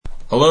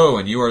Hello,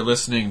 and you are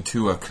listening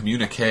to a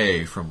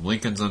communique from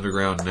Lincoln's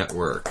Underground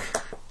Network.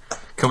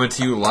 Coming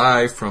to you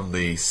live from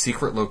the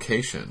secret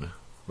location,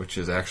 which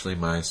is actually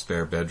my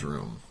spare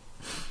bedroom.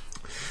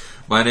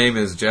 My name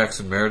is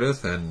Jackson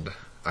Meredith, and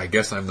I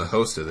guess I'm the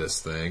host of this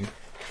thing.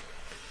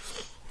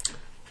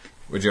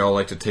 Would you all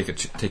like to take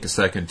a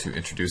second to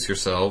introduce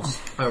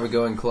yourselves? Are we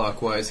going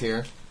clockwise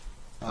here?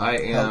 I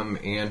am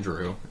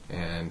Andrew,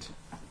 and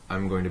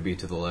I'm going to be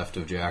to the left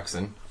of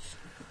Jackson.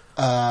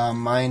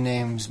 My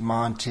name's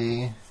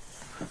Monty,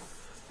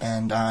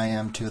 and I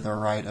am to the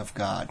right of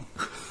God.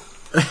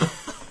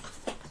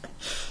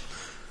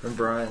 I'm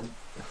Brian.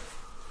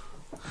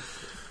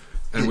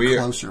 And Get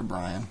closer,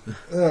 Brian.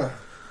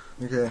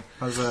 Okay,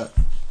 how's that?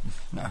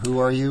 Now, who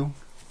are you?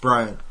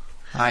 Brian.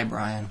 Hi,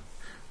 Brian.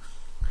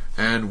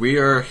 And we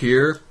are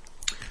here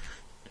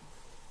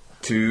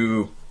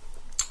to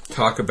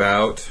talk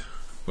about,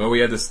 well,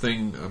 we had this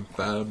thing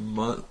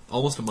about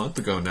almost a month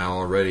ago now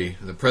already,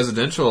 the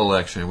presidential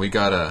election. We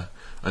got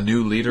a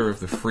new leader of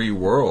the free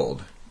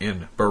world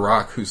in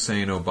Barack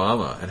Hussein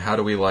Obama. And how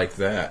do we like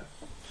that?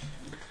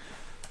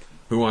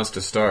 Who wants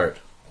to start?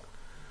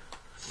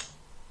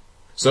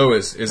 So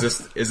is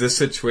this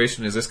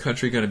situation, is this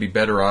country going to be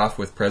better off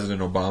with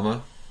President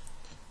Obama?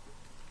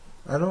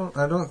 I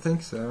don't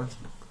think so.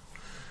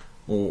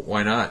 Well,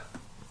 why not?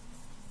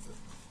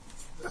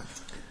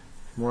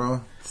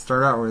 Well,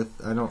 start out with,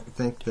 I don't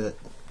think that...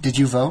 Did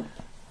you vote?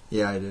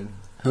 Yeah, I did.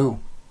 Who?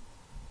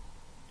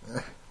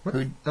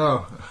 What?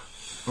 Oh,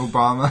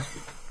 Obama.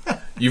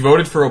 You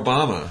voted for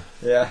Obama.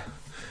 Yeah.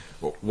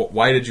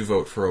 Why did you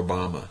vote for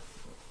Obama?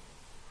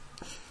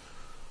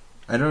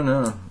 I don't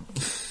know.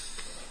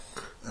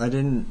 I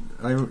didn't...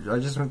 I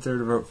just went there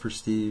to vote for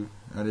Steve.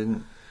 I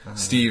didn't...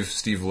 Steve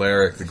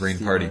Larrick, the Green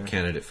Party Larrick.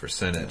 candidate for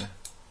Senate.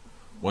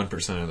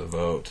 1% of the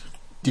vote.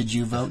 Did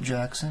you vote,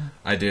 Jackson?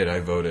 I did. I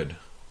voted.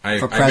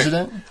 For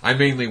president? I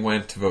mainly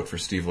went to vote for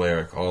Steve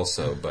Larrick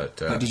also,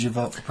 but... Or did you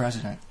vote for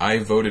president? I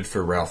voted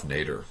for Ralph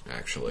Nader,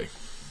 actually.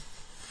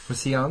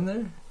 Was he on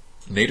there?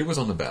 Nader was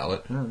on the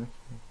ballot. No.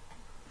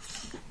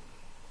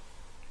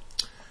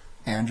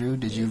 Andrew,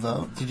 did you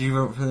vote? Did you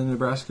vote for the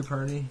Nebraska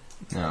Party?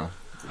 No,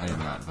 I did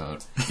not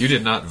vote. You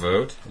did not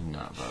vote? I did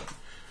not vote.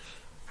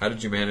 How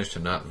did you manage to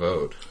not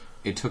vote?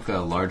 It took a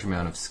large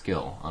amount of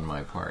skill on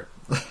my part.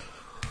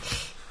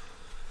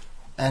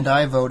 And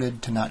I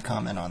voted to not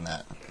comment on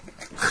that.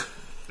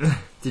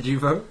 Did you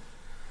vote?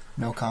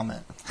 No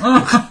comment.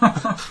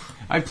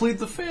 I plead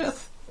the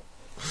fifth.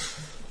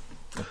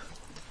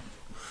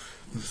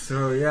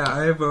 So, yeah,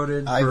 I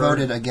voted I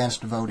voted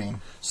against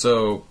voting.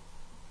 So...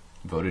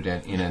 Voted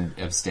in an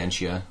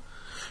abstentia.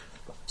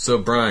 So,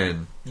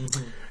 Brian...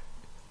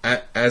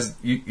 As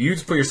you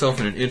put yourself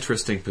in an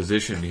interesting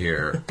position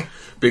here,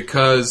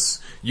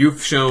 because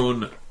you've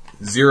shown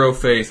zero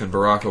faith in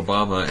Barack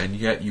Obama, and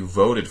yet you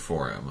voted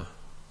for him.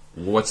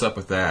 What's up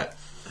with that?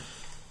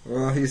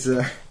 Well, he's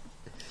the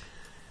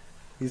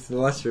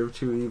lesser of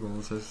two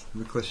evils, as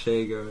the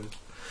cliche goes.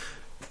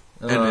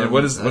 And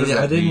what does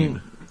that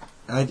mean?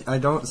 I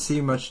don't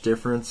see much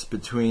difference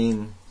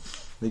between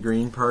the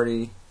Green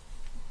Party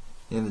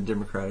and the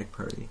Democratic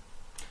Party.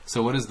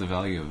 So what is the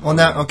value of Well,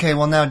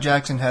 voting? now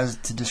Jackson has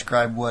to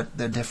describe what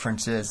the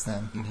difference is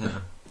then. Yeah.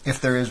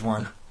 If there is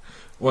one.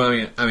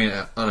 Well, I mean,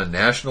 on a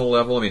national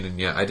level,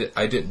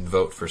 I didn't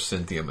vote for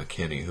Cynthia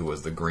McKinney, who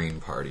was the Green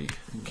Party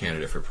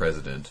candidate for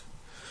president.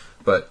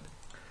 But,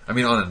 I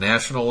mean, on a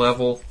national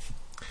level,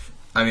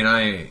 I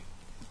mean,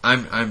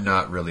 I'm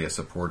not really a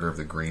supporter of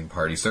the Green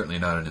Party. Certainly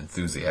not an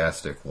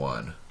enthusiastic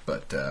one.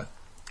 But,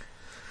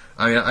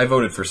 I mean, I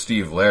voted for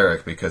Steve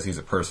Larrick because he's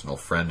a personal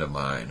friend of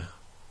mine.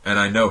 And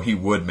I know he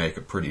would make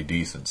a pretty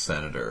decent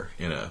senator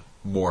in a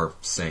more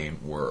sane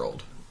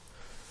world.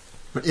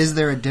 But is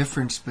there a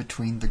difference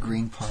between the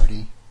Green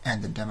Party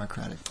and the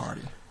Democratic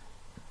Party?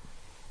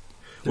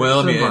 There's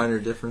some minor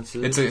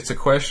differences. It's a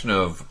question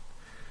of,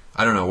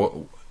 I don't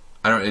know,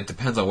 it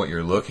depends on what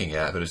you're looking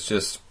at, but it's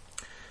just,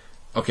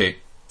 okay,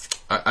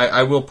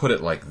 I will put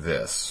it like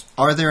this.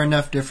 Are there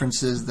enough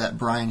differences that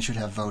Brian should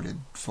have voted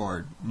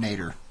for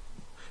Nader?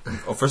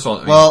 Oh, first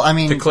of all, I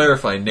mean, to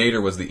clarify,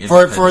 Nader was the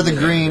for the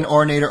Green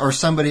or Nader or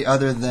somebody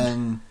other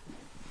than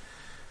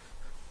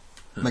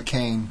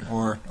McCain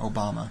or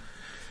Obama.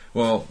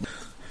 Well,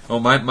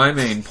 my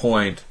main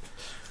point,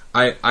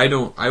 I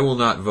will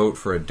not vote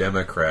for a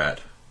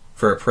Democrat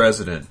for a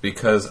president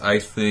because I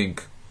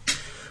think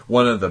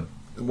one of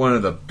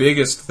the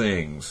biggest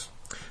things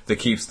that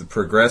keeps the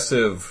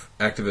progressive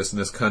activists in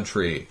this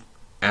country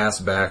ass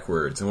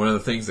backwards, and one of the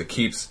things that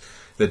keeps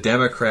the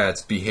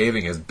Democrats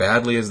behaving as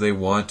badly as they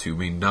want to, I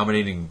mean,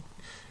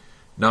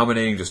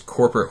 nominating just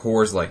corporate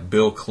whores like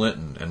Bill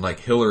Clinton and like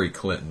Hillary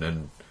Clinton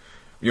and,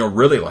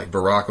 really like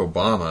Barack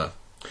Obama,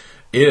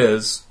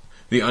 is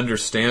the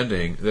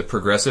understanding that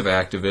progressive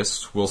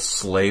activists will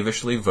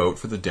slavishly vote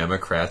for the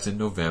Democrats in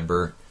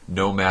November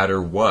no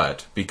matter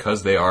what,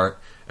 because they are,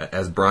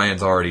 as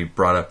Brian's already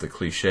brought up the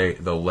cliche,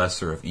 the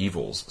lesser of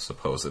evils,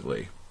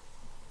 supposedly.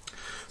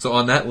 So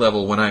on that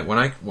level,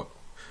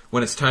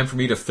 when it's time for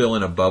me to fill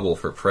in a bubble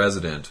for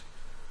president,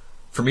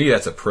 for me,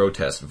 that's a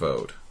protest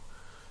vote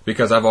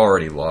because I've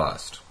already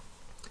lost.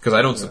 Because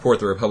I don't support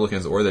the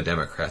Republicans or the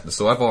Democrats,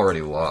 so I've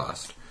already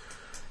lost.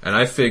 And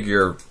I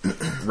figure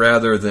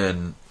rather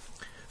than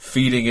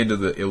feeding into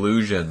the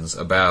illusions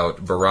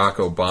about Barack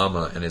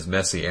Obama and his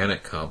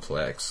messianic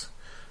complex,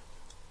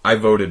 I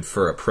voted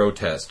for a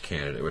protest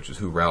candidate, which is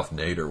who Ralph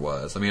Nader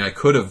was. I mean, I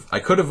could have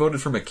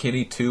voted for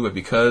McKinney too, but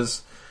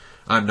because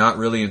I'm not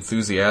really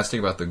enthusiastic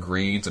about the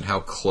Greens and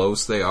how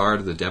close they are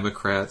to the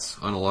Democrats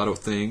on a lot of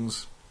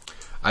things,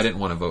 I didn't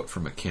want to vote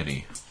for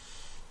McKinney.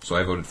 So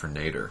I voted for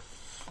Nader.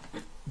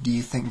 Do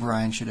you think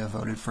Brian should have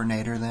voted for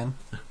Nader then?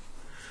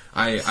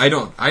 I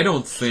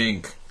don't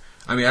think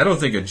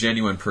a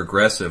genuine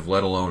progressive,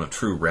 let alone a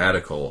true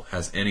radical,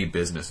 has any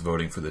business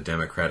voting for the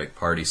Democratic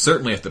Party,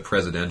 certainly at the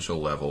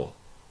presidential level.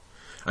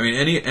 I mean,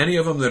 any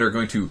of them that are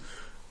going to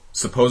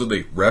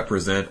supposedly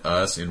represent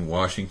us in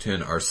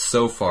Washington are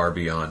so far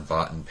beyond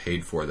bought and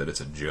paid for that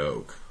it's a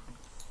joke.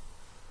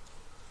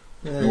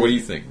 What do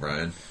you think,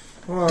 Brian?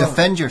 Well,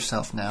 defend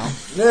yourself now.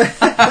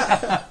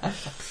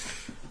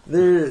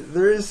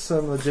 There is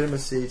some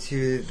legitimacy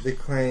to the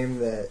claim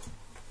that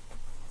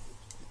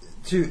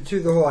to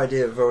the whole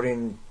idea of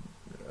voting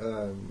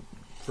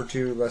for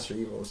two lesser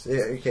evils.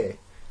 Yeah, okay,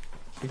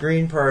 the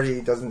Green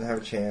Party doesn't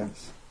have a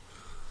chance.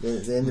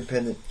 The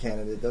independent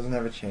candidate doesn't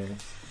have a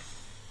chance.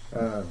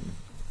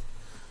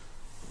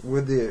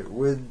 Would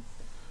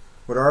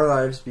our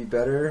lives be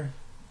better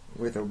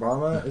with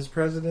Obama as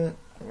president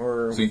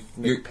or with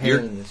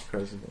McCain as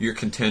president? Your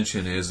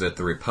contention is that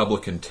the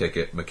Republican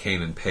ticket,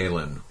 McCain and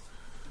Palin,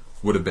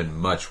 would have been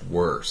much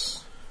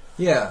worse.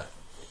 Yeah,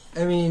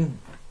 I mean,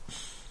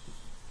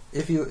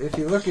 if you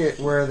look at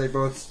where they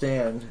both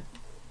stand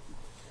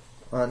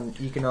on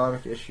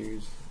economic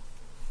issues,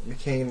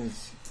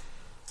 McCain's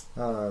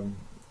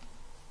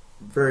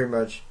very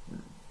much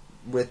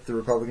with the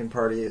Republican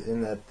Party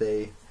in that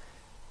they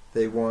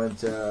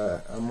want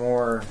a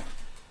more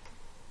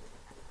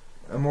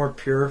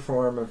pure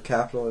form of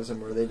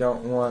capitalism, where they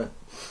don't want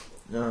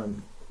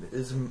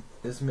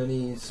as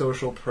many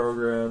social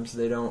programs.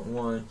 They don't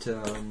want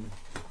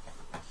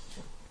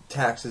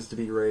taxes to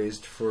be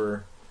raised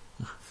for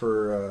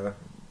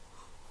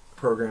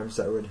programs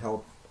that would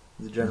help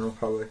the general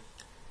public.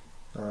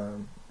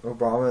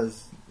 Obama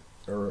is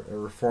a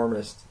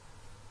reformist,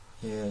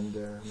 and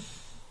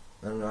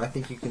I don't know. I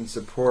think you can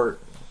support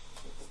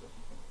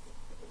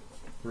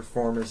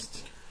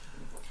reformist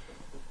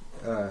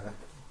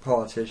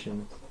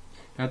politicians.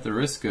 At the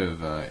risk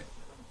of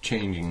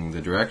changing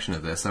the direction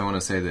of this, I want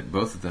to say that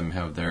both of them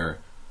have their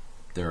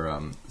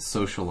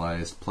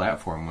socialized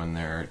platform when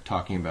they're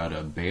talking about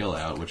a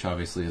bailout, which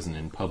obviously isn't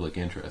in public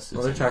interest.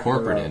 It's in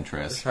corporate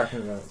interest. They're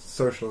talking about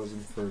socialism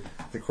for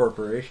the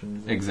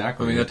corporations.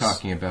 Exactly. I mean, they're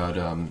talking about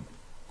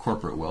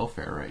corporate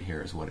welfare right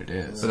here is what it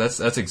is. So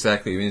that's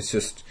exactly. I mean, it's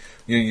just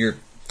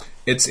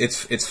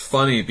it's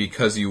funny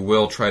because you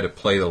will try to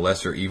play the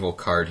lesser evil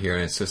card here,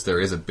 and it's just there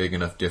is a big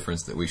enough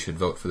difference that we should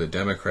vote for the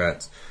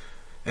Democrats.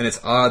 And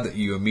it's odd that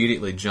you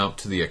immediately jump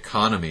to the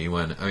economy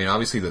when, I mean,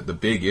 obviously the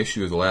big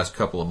issue of the last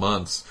couple of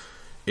months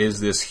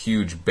is this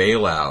huge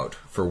bailout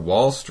for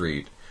Wall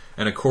Street.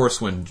 And of course,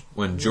 when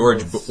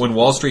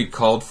Wall Street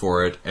called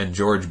for it and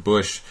George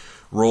Bush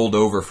rolled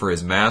over for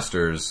his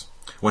masters,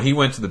 when he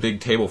went to the big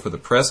table for the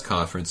press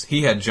conference,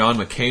 he had John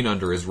McCain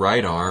under his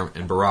right arm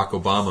and Barack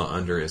Obama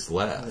under his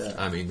left. Yeah.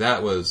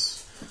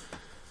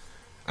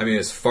 I mean,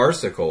 it's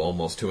farcical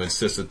almost to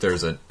insist that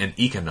there's an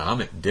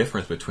economic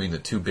difference between the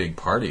two big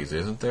parties,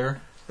 isn't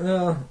there?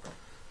 No,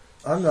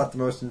 I'm not the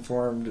most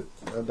informed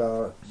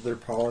about their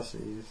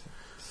policies,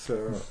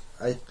 so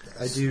I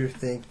do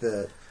think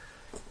that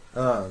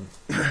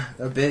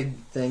a big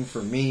thing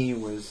for me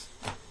was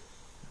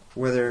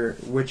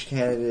which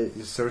candidate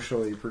is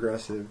socially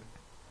progressive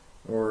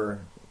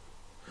or.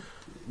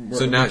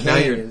 So now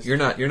you're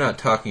not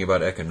talking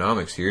about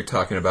economics here. You're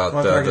talking about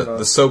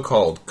the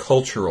so-called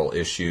cultural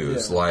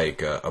issues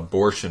like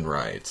abortion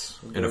rights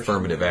and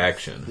affirmative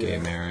action, gay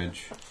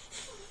marriage.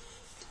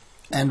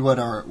 And what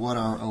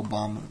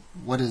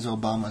is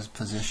Obama's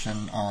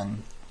position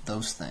on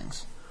those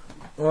things?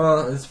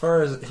 Well, as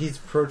far as he's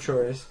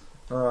pro-choice,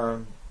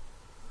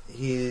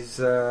 he's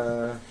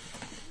for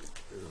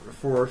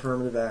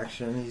affirmative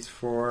action. He's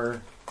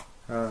for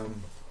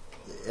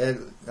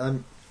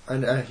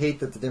And I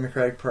hate that the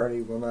Democratic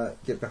Party will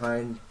not get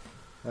behind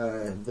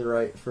the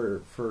right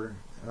for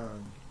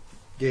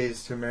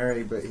gays to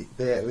marry, but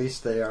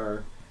they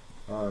are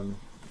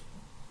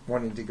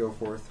wanting to go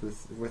forth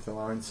with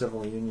allowing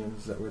civil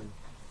unions that would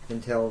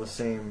entail the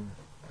same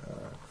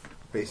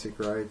basic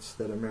rights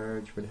that a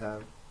marriage would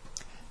have.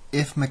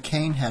 If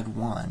McCain had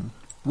won,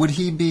 would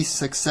he be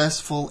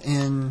successful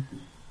in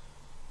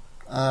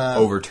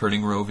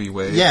overturning Roe v.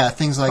 Wade? Yeah,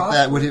 things like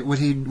Possibly. That. Would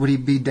he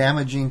be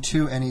damaging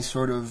to any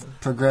sort of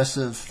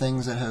progressive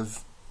things that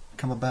have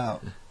come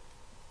about?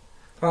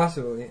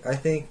 Possibly. I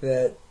think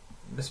that,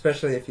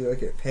 especially if you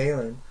look at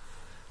Palin,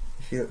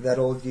 that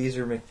old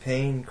geezer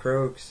McPain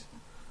croaks,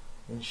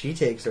 and she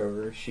takes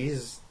over.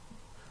 She's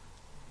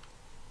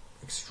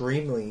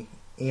extremely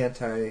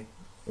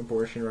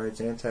abortion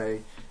rights, anti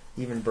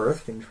even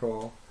birth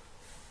control.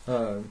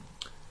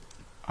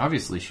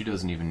 Obviously, she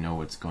doesn't even know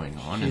what's going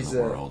on in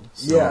the world.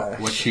 So Yeah.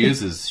 what she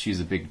is she's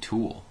a big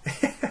tool.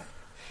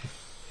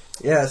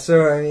 Yeah,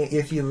 so I mean,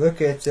 if you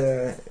look at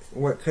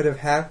what could have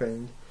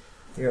happened,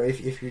 you know,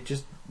 if you're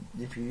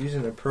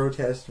using a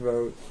protest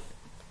vote,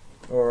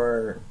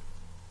 or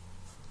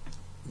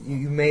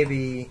you may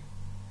be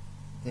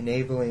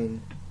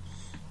enabling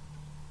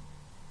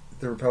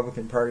the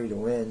Republican Party to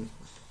win,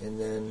 and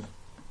then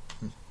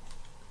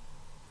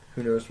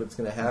who knows what's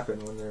going to happen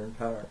when they're in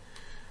power.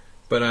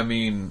 But I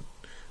mean,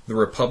 the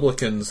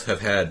Republicans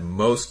have had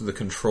most of the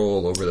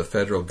control over the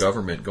federal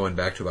government going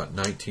back to about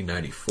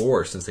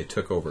 1994, since they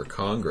took over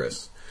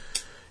Congress.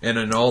 And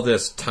in all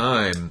this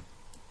time,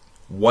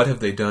 what have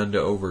they done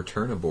to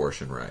overturn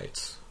abortion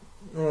rights?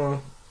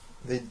 Well,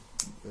 they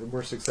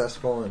were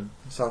successful in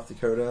South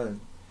Dakota,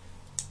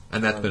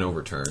 And that's been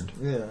overturned.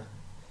 yeah.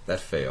 That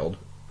failed.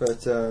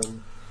 But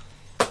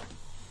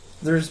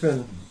there's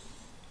been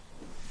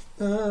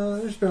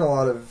a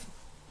lot of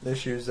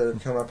issues that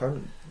have come up.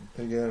 I'm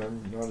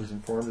not as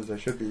informed as I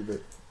should be,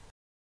 but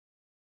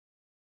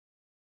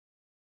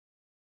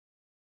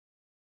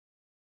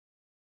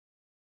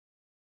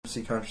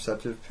emergency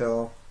contraceptive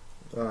pill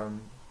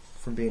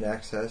from being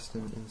accessed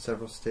in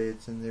several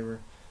states, and there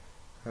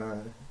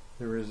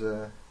was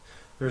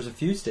a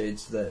few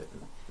states that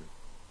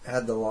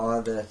had the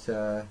law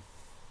that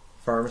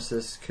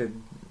pharmacists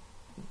could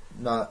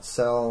not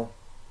sell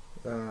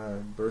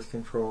birth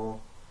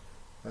control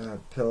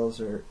pills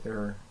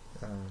or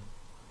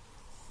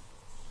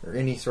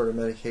any sort of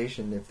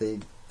medication if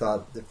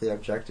they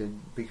objected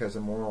because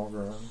of moral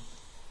grounds.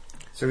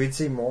 So we'd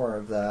see more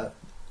of that,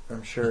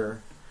 I'm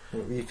sure.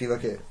 If you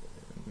look at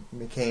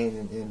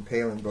McCain and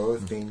Palin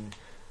both being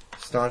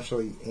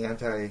staunchly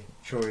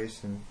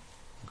anti-choice, and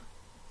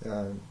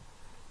I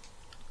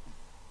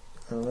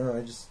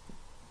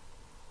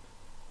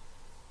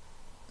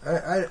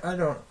don't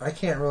know. I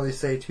can't really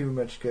say too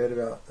much good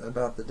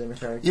about the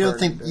Democratic Party.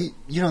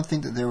 You don't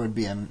think that there would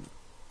be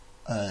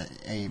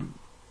a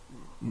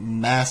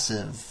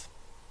massive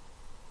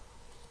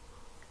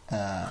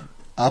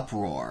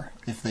uproar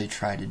if they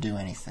tried to do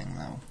anything,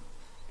 though?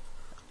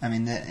 I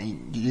mean,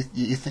 you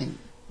think?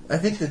 I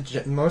think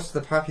that most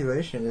of the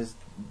population is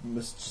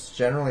just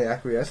generally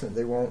acquiescent.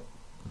 They won't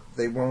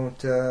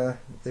do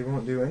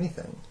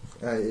anything.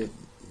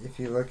 If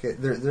you look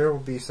at there will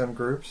be some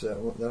groups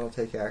that'll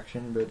take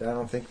action, but I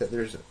don't think that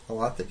there's a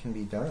lot that can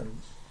be done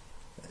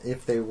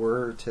if they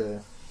were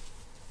to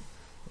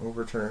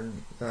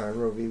overturn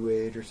Roe v.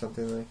 Wade or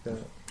something like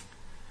that.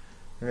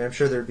 I mean, I'm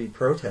sure there'd be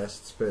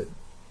protests, but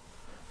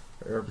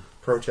are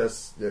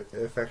protests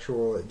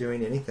effectual at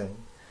doing anything?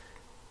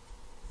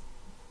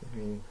 I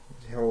mean,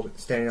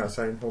 standing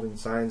outside and holding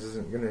signs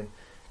isn't going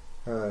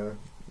to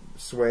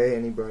sway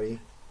anybody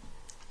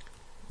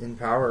in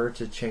power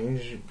to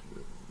change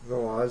the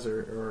laws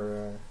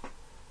or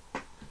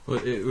Well,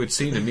 it would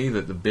seem to me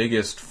that the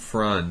biggest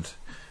front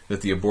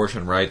that the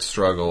abortion rights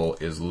struggle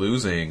is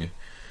losing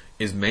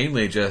is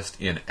mainly just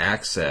in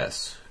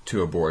access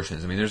to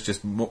abortions. I mean, there's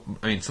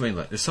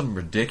something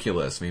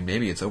ridiculous. I mean,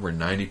 maybe it's over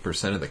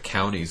 90% of the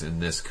counties in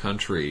this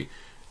country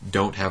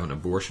don't have an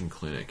abortion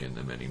clinic in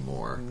them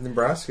anymore.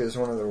 Nebraska is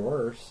one of the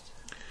worst.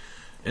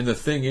 And the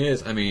thing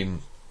is, I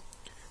mean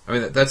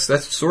that's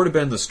sort of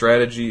been the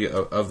strategy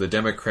of the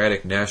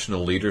Democratic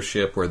national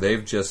leadership, where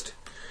they've just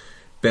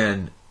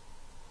been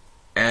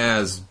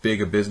as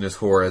big a business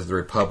whore as the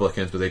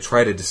Republicans, but they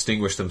try to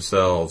distinguish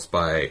themselves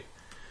by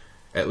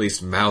at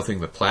least mouthing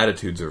the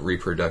platitudes of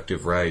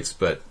reproductive rights.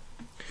 But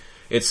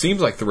it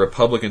seems like the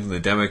Republicans and the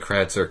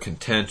Democrats are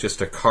content just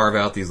to carve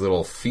out these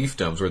little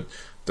fiefdoms where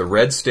the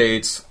red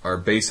states are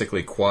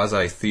basically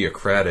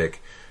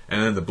quasi-theocratic,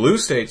 and then the blue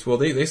states, well,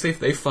 they say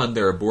they fund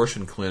their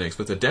abortion clinics,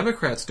 but the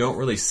Democrats don't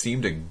really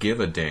seem to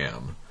give a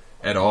damn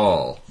at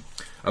all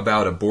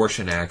about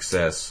abortion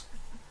access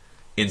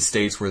in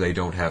states where they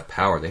don't have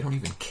power. They don't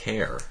even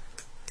care.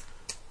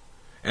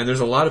 And there's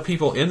a lot of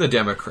people in the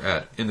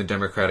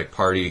Democratic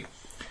Party,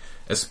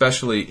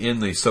 especially in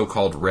the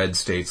so-called red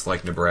states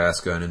like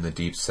Nebraska and in the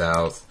Deep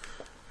South,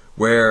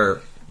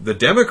 where the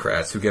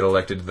Democrats who get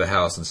elected to the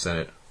House and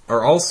Senate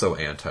are also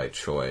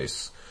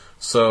anti-choice.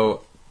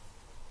 So,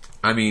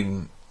 I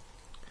mean,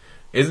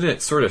 isn't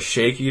it sort of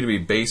shaky to be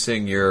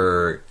basing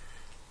your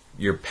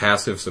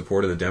passive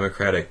support of the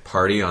Democratic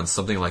Party on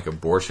something like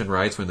abortion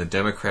rights when the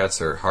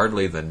Democrats are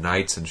hardly the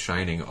knights in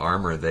shining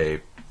armor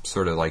they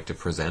sort of like to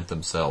present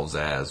themselves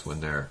as when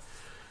they're,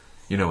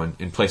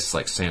 in places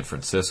like San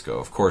Francisco?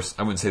 Of course,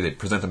 I wouldn't say they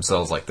present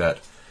themselves like that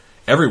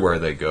everywhere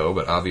they go,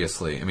 but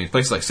obviously, I mean,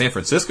 places like San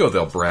Francisco,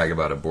 they'll brag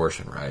about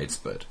abortion rights,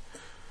 but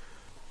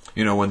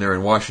when they're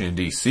in Washington,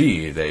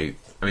 D.C., they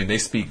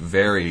speak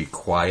very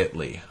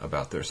quietly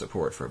about their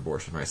support for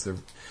abortion rights.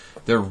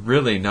 They're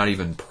really not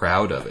even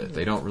proud of it.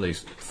 They don't really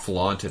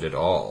flaunt it at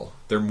all.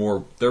 They're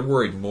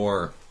worried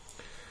more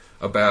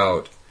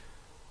about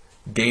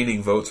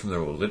gaining votes from the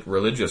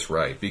religious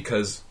right,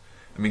 because,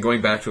 I mean,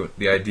 going back to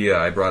the idea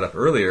I brought up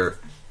earlier,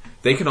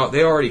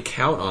 they already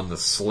count on the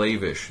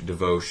slavish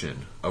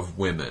devotion of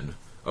women,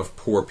 of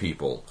poor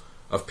people,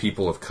 of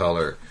people of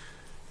color,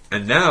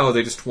 and now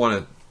they just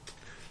want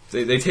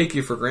to. They take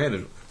you for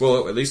granted.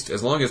 Well, at least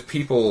as long as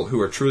people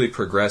who are truly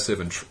progressive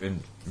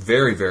and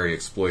very, very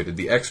exploited,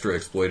 the extra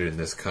exploited in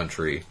this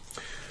country,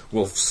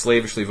 will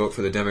slavishly vote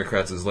for the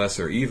Democrats as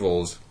lesser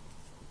evils,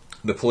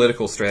 the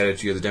political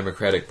strategy of the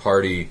Democratic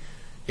Party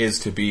is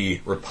to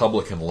be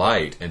Republican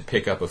light and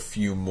pick up a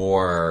few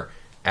more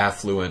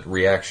affluent,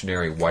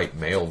 reactionary white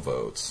male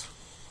votes.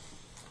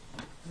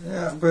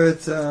 Yeah,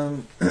 but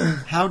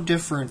How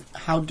different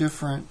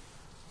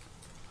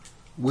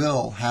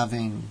will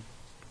having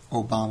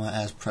Obama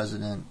as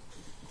president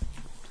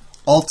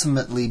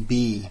ultimately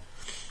be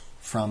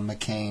from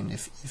McCain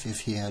if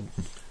he had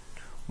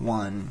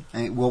won?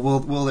 I mean,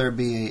 will there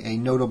be a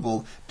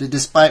notable,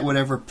 despite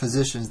whatever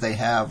positions they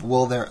have,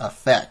 will their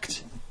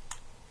effect?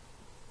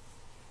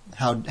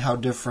 How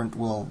different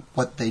will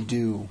what they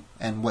do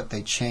and what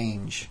they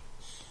change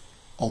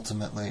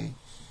ultimately?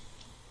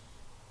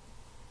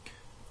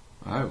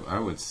 I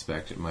would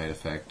suspect it might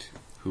affect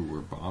who we're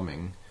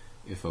bombing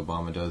if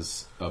Obama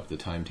does up the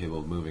timetable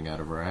of moving out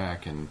of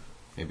Iraq and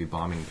maybe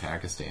bombing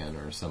Pakistan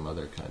or some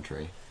other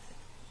country.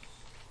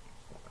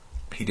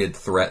 He did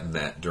threaten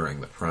that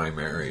during the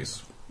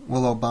primaries.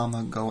 Will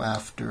Obama go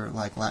after,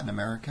 like, Latin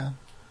America?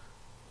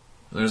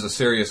 There's a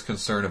serious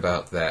concern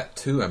about that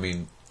too. I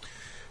mean,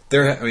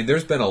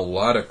 there's been a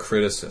lot of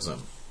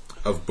criticism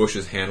of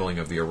Bush's handling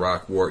of the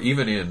Iraq War,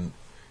 even in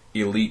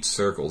elite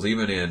circles,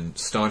 even in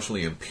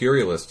staunchly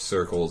imperialist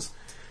circles,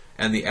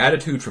 and the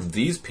attitude to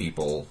these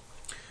people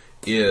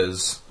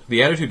is,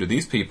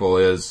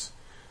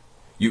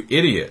 you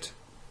idiot,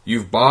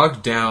 you've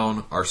bogged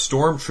down our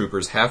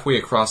stormtroopers halfway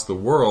across the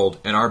world,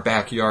 and our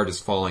backyard is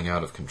falling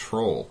out of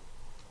control.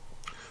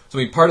 So,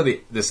 I mean, part of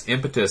this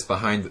impetus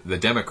behind the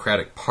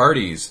Democratic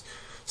Party's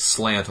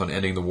slant on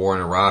ending the war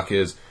in Iraq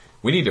is,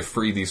 we need to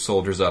free these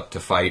soldiers up to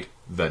fight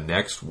the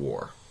next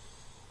war.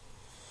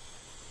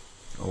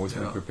 Always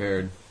be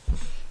prepared.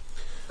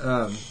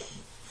 Then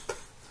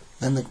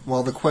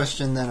the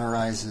question then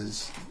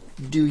arises,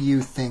 do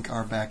you think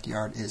our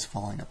backyard is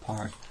falling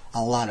apart?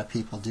 A lot of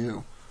people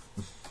do.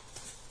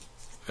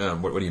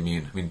 What do you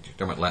mean? I mean, you're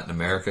talking about Latin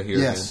America here?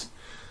 Yes.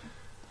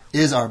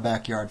 Again? Is our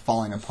backyard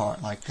falling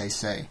apart, like they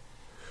say?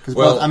 Because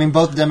Well,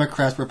 both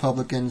Democrats,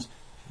 Republicans,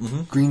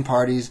 Mm-hmm. Green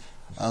parties,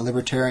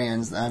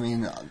 libertarians, I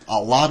mean, a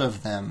lot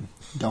of them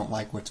don't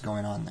like what's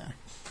going on there.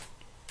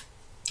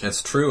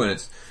 That's true, and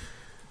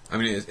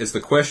it's the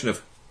question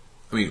of,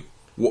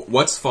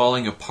 what's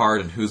falling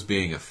apart and who's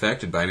being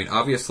affected by. I mean,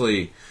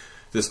 obviously,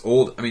 this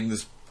old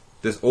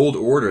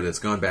order that's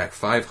gone back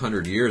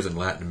 500 years in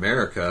Latin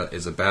America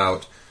is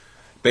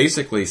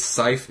basically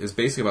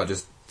about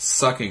just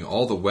sucking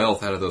all the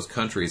wealth out of those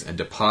countries and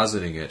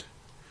depositing it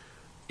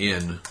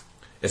in,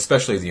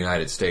 especially the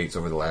United States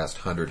over the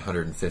last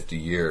 150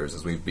 years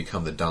as we've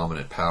become the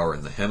dominant power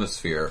in the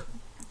hemisphere,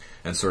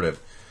 and sort of,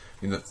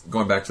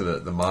 going back to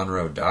the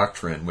Monroe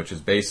Doctrine, which is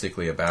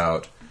basically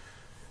about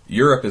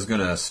Europe is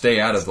going to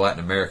stay out of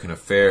Latin American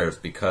affairs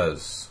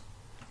because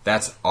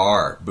that's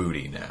our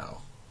booty now.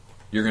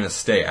 You're going to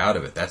stay out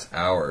of it. That's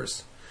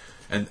ours.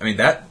 And I mean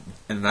that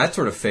in that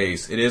sort of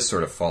phase, it is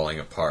sort of falling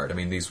apart. I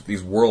mean,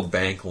 these World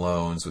Bank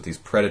loans with these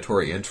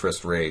predatory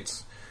interest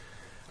rates.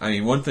 I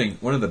mean, one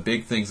of the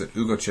big things that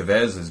Hugo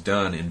Chavez has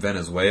done in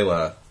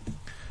Venezuela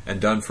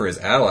and done for his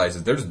allies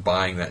is they're just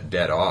buying that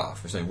debt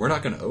off. They're saying, we're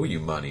not going to owe you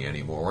money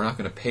anymore. We're not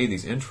going to pay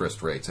these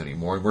interest rates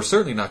anymore. And we're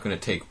certainly not going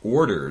to take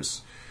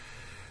orders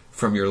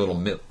from your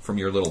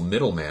little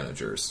middle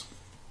managers.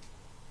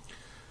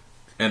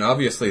 And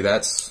obviously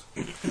that's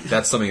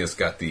something that's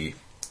got the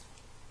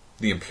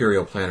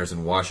imperial planners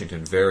in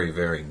Washington very,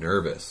 very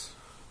nervous.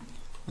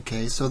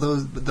 Okay, so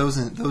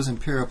those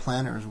imperial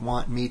planners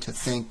want me to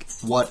think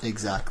what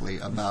exactly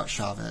about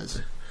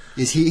Chavez?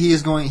 Is he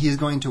is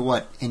going to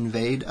what,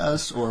 invade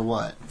us or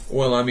what?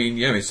 Well, I mean,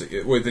 yeah,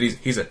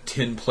 he's a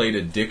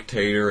tin-plated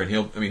dictator, and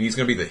he's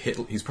going to be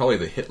he's probably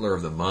the Hitler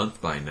of the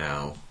month by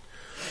now.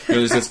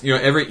 There's this,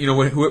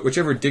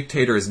 whichever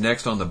dictator is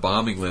next on the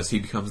bombing list, he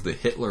becomes the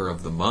Hitler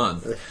of the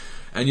month.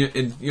 And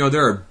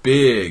there are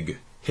big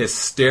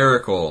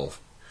hysterical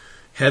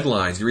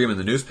headlines. You read them in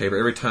the newspaper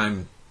every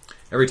time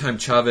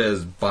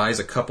Chavez buys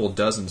a couple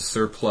dozen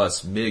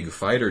surplus MiG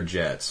fighter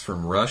jets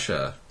from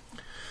Russia.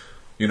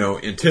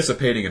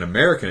 Anticipating an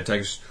American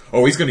attack.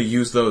 Oh, he's going to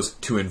use those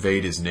to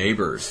invade his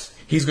neighbors.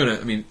 He's going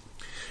to,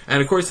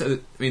 and of course,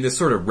 this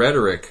sort of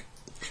rhetoric,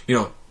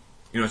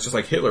 it's just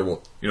like Hitler.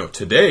 Well,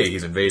 today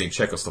he's invading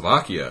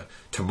Czechoslovakia.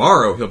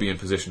 Tomorrow he'll be in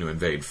position to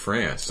invade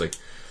France. It's like,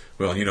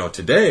 well,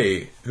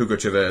 today Hugo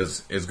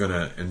Chavez is going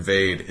to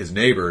invade his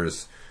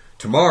neighbors.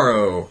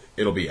 Tomorrow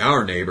it'll be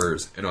our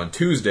neighbors, and on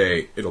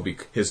Tuesday it'll be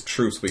his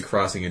troops will be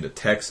crossing into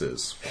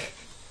Texas.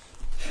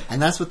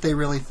 And that's what they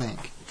really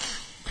think.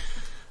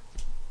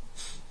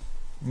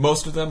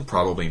 Most of them,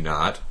 probably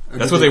not.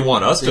 That's what they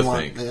want us to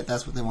think.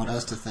 That's what they want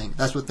us to think.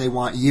 That's what they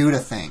want you to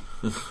think.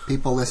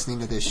 People listening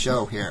to this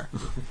show here.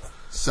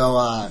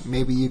 So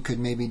maybe you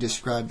could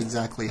describe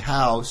exactly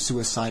how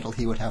suicidal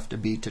he would have to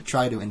be to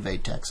try to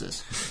invade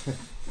Texas.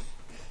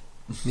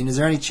 I mean, is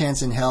there any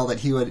chance in hell that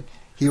he would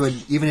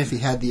even if he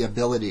had the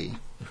ability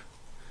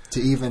to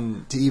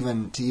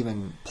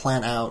even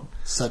plan out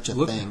such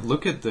a thing?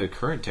 Look at the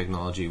current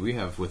technology we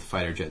have with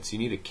fighter jets. You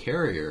need a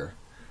carrier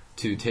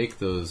to take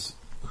those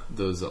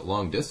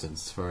long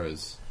distance. As far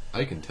as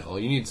I can tell,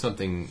 you need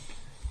something.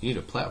 You need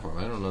a platform.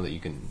 I don't know that you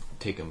can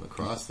take them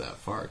across that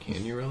far.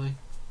 Can you really?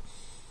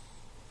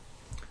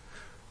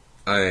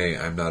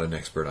 I'm not an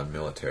expert on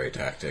military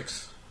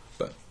tactics,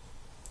 but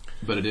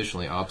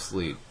additionally,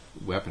 obsolete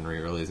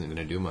weaponry really isn't going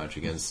to do much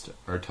against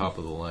our top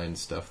of the line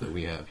stuff that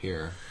we have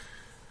here.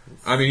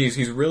 I mean,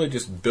 he's really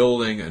just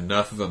building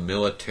enough of a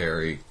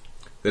military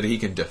that he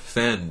can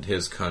defend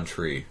his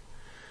country,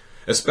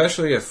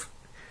 especially if.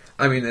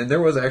 I mean, and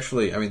there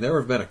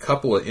have been a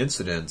couple of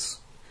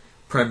incidents,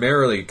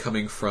 primarily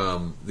coming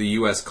from the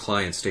U.S.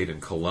 client state in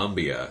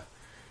Colombia,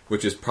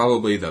 which is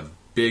probably the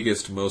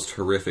biggest, most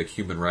horrific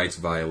human rights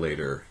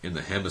violator in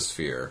the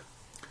hemisphere.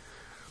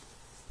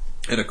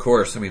 And of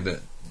course, I mean,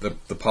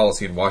 the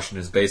policy in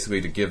Washington is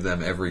basically to give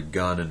them every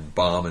gun and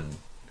bomb and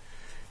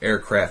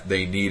aircraft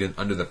they need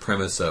under the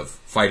premise of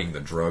fighting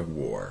the drug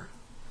war.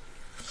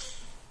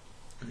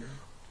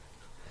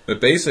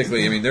 But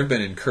basically, I mean, there have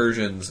been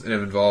incursions that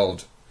have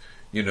involved,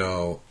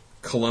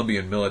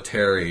 Colombian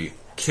military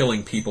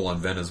killing people on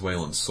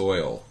Venezuelan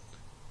soil.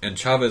 And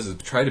Chavez has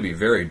tried to be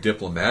very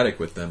diplomatic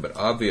with them, but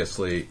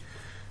obviously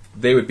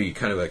they would be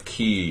kind of a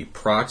key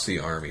proxy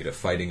army to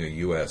fighting a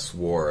U.S.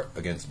 war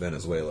against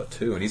Venezuela,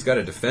 too. And he's got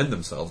to defend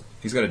himself.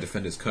 He's got to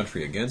defend his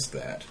country against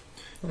that.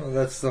 Well,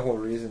 that's the whole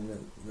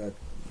reason that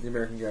the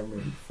American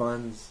government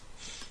funds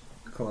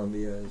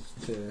Colombia, is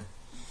to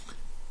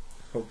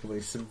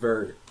hopefully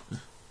subvert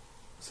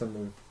some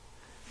of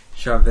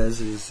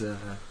Chavez's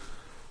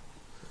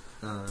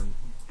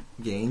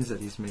gains that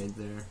he's made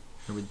there,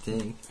 I would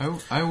think.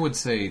 I would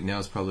say now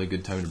is probably a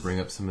good time to bring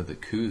up some of the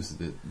coups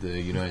that the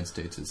United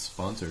States has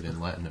sponsored in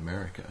Latin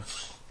America,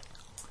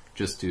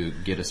 just to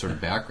get a sort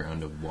of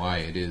background of why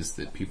it is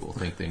that people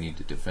think they need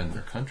to defend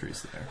their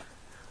countries there.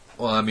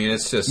 Well, I mean,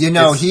 it's just he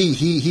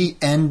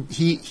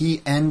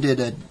ended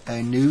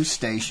a news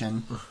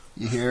station.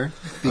 You hear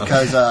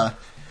because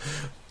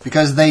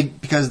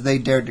they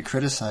dared to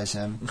criticize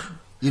him.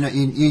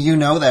 You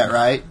know that,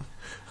 right?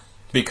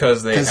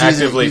 Because they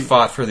actively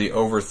fought for the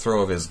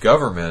overthrow of his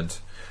government,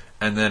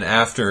 and then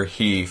after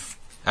his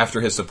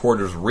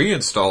supporters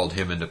reinstalled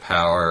him into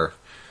power,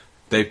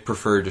 they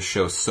preferred to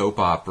show soap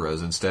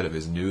operas instead of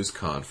his news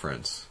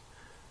conference.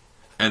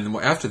 And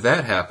after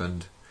that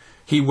happened,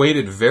 he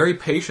waited very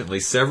patiently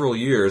several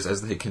years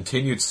as they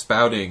continued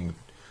spouting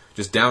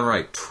just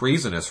downright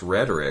treasonous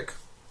rhetoric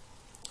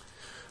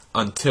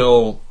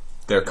until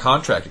their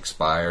contract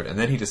expired, and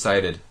then he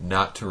decided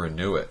not to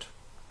renew it.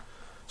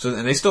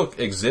 And they still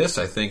exist,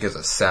 I think, as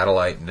a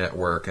satellite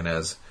network, and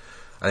I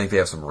think they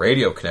have some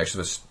radio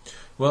connections.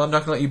 Well, I'm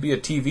not going to let you be a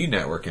TV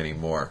network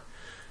anymore.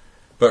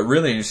 But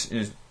really,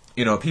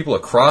 people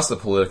across the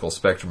political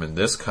spectrum in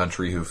this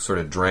country who sort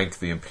of drank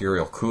the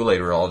imperial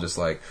Kool-Aid were all just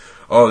like,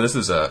 "Oh, this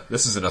is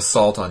an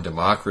assault on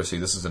democracy.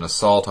 This is an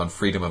assault on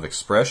freedom of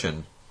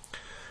expression."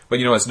 But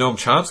as Noam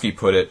Chomsky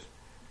put it,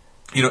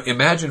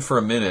 imagine for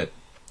a minute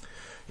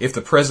if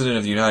the president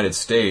of the United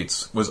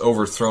States was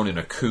overthrown in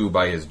a coup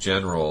by his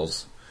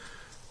generals.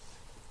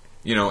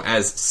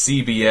 As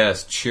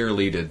CBS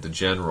cheerleaded the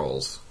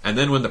generals. And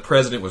then when the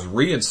president was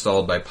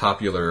reinstalled by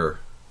popular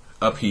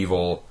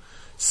upheaval,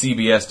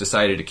 CBS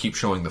decided to keep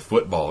showing the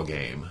football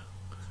game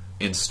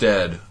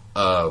instead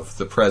of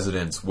the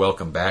president's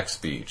welcome back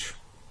speech.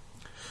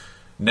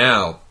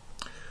 Now,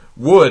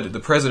 would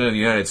the president of the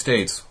United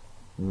States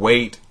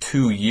wait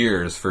 2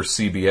 years for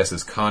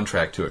CBS's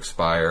contract to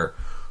expire,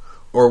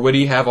 or would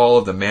he have all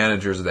of the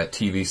managers of that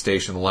TV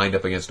station lined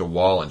up against a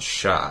wall and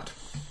shot?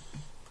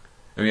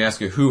 Let me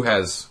ask you, who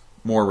has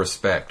more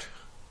respect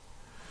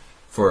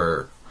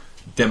for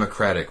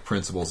democratic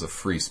principles of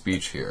free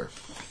speech here?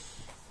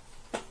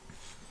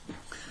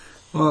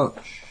 Well,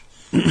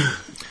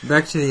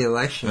 back to the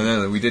election. And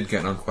then we did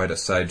get on quite a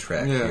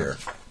sidetrack here.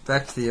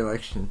 Back to the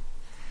election.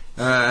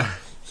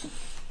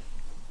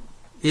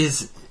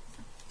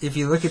 If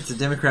you look at the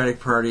Democratic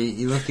Party,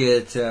 you look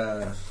at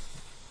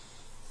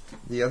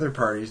the other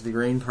parties, the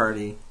Green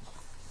Party,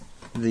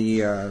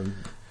 the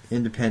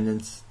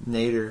Independents,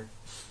 Nader.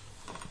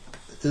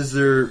 Is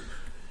there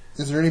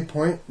any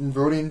point in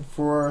voting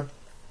for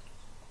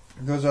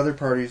those other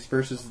parties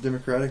versus the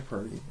Democratic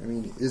Party? I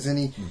mean, is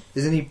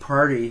any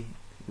party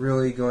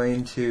really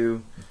going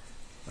to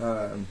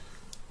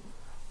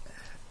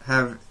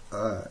have?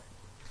 Are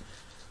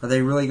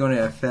they really going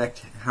to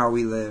affect how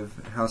we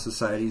live, how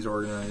society is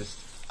organized?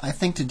 I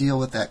think to deal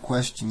with that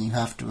question, you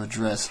have to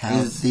address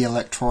how the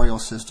electoral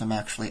system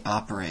actually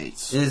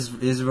operates. Is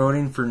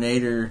voting for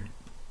Nader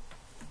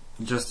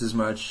just as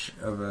much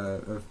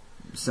of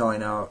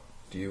selling out?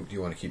 Do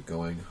you want to keep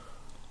going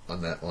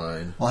on that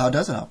line? Well, how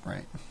does it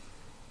operate?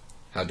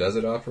 How does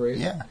it operate?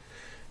 Yeah.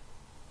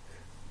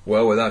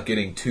 Well, without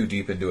getting too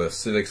deep into a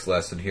civics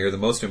lesson here, the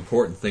most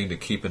important thing to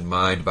keep in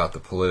mind about the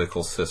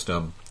political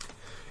system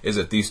is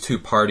that these two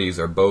parties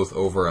are both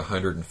over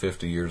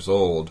 150 years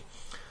old,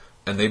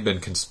 and they've been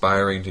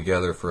conspiring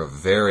together for a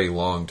very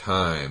long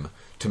time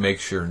to make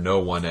sure no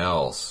one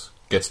else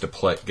gets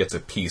a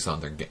piece on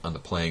the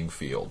playing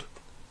field.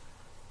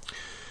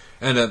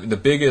 And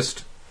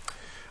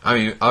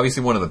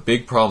obviously one of the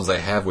big problems I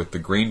have with the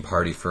Green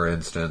Party, for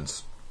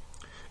instance,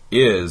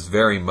 is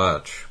very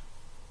much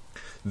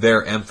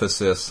their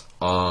emphasis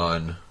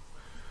on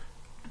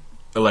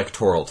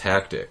electoral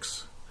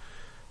tactics.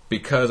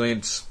 Because,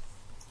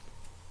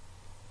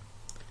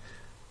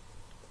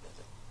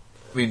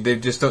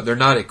 they're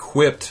not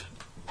equipped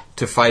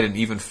to fight an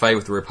even fight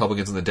with the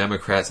Republicans and the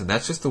Democrats, and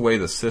that's just the way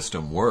the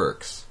system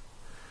works.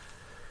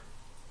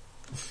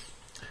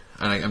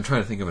 And I'm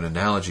trying to think of an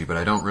analogy, but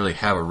I don't really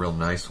have a real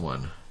nice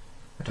one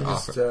to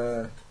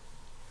offer.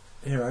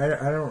 I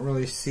don't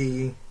really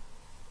see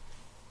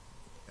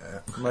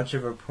much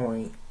of a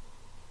point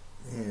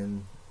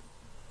in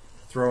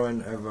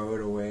throwing a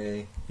vote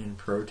away in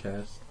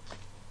protest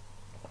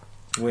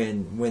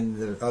when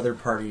the other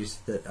parties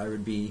that I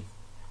would be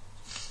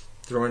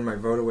throwing my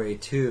vote away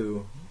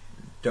to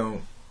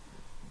don't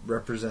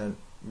represent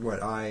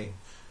what I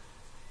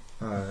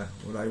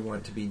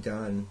want to be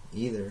done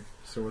either.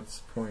 So what's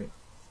the point?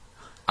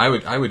 I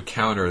would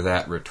counter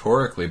that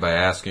rhetorically by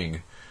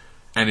asking,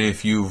 and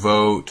if you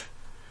vote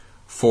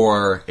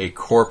for a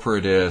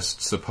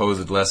corporatist,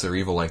 supposed lesser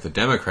evil like the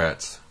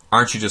Democrats,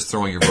 aren't you just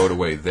throwing your vote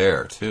away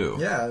there too?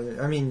 Yeah,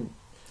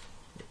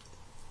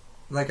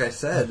 like I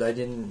said, I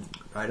didn't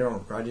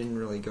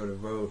really go to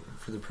vote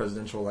for the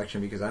presidential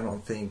election because I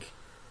don't think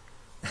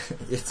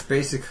it's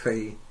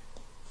basically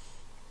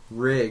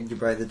rigged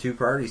by the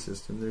two-party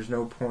system. There's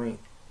no point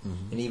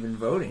in even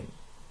voting.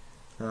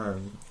 I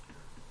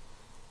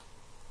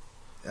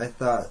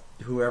thought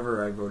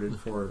whoever I voted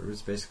for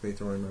was basically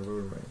throwing my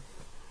vote away.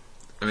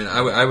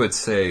 I would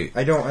say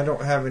I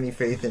don't have any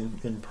faith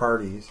in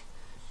parties.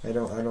 I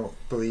don't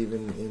believe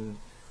in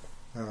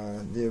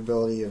the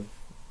ability of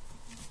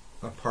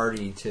a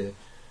party to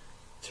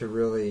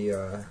really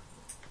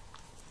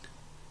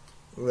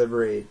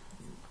liberate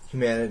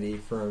humanity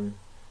from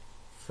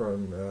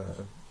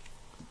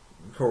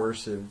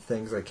coercive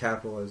things like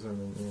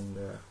capitalism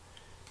and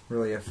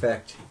really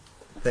affect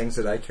things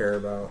that I care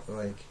about,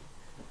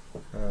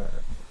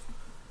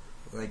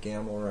 like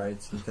animal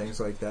rights and things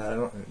like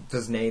that.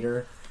 Does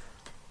Nader?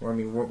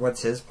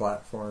 What's his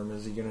platform?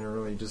 Is he going to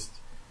really just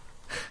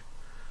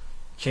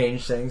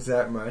change things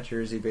that much,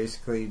 or is he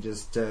basically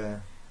just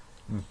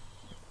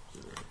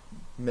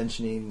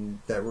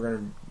mentioning that we're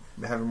going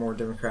to have a more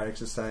democratic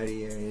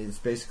society? It's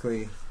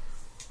basically,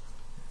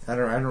 I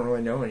don't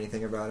really know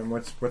anything about him.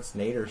 What's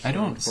Nader? I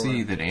don't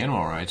see that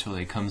animal rights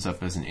really comes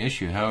up as an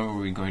issue. How are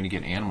we going to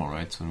get animal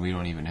rights when we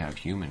don't even have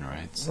human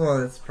rights?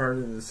 Well, it's part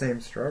of the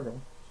same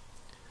struggle.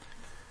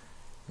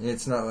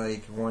 It's not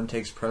like one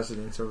takes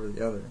precedence over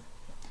the other.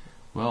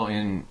 Well,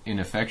 in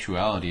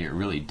effectuality, it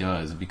really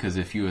does, because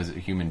if you as a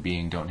human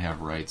being don't have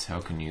rights, how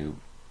can you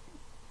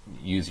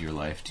use your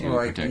life to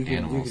protect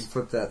animals? You could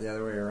flip that the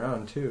other way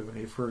around too.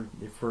 If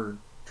we're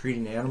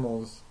treating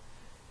animals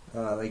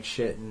like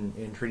shit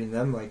and treating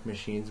them like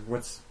machines,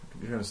 what's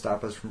going to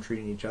stop us from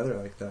treating each other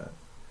like that?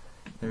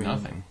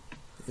 Nothing.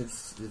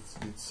 It's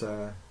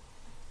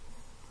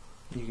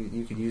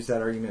you could use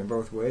that argument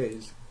both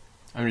ways.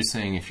 I'm just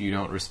saying, if you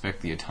don't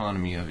respect the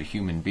autonomy of a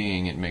human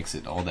being, it makes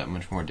it all that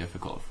much more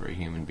difficult for a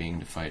human being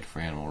to fight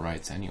for animal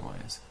rights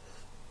anyways.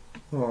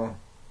 Well,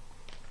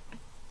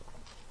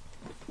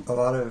 a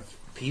lot of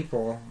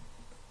people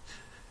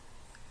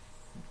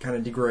kind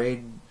of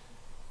degrade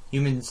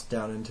humans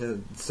down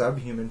into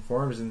subhuman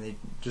forms, and they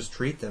just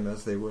treat them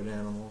as they would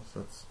animals.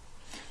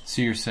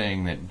 So you're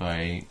saying that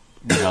by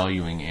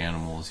valuing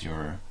animals,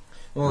 you're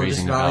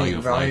raising the value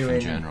of life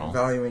in general?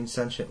 Valuing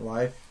sentient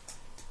life.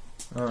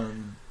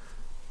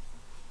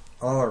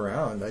 All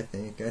around, I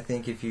think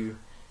if you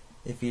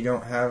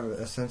don't have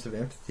a sense of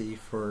empathy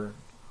for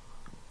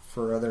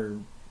other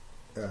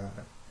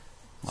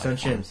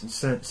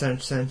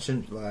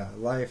sentient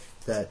life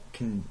that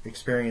can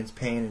experience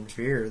pain and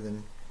fear,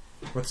 then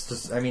what's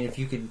this? If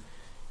you could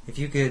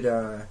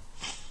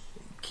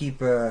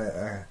keep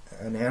an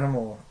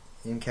animal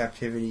in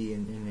captivity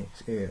and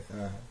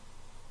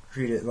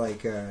treat it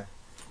like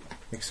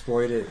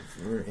exploit it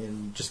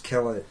and just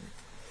kill it.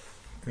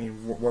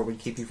 What would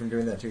keep you from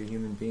doing that to a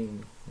human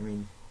being?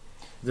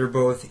 They're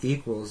both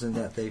equals in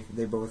that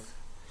they both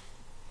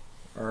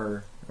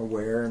are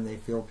aware and they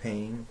feel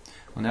pain.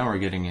 Well, now we're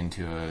getting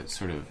into a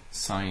sort of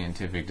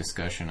scientific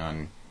discussion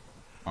on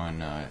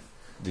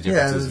the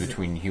differences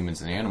between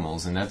humans and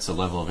animals, and that's a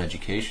level of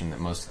education that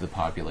most of the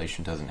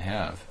population doesn't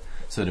have.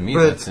 So to me,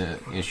 that's an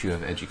issue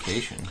of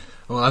education.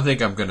 Well, I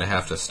think I'm going to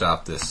have to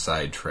stop this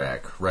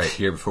sidetrack right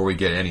here before we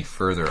get any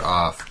further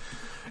off.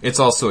 It's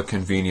also a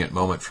convenient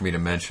moment for me to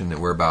mention that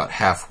we're about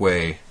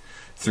halfway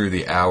through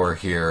the hour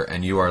here,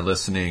 and you are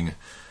listening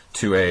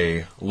to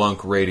a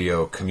LUNk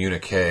Radio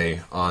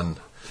Communiqué on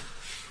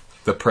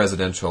the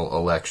presidential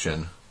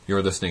election.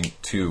 You're listening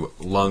to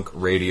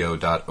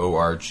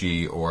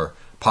lunkradio.org, or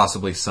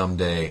possibly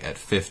someday at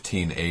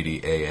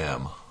 1580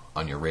 AM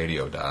on your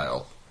radio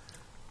dial.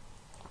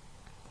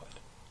 I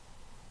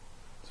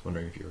was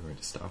wondering if you were going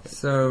to stop it.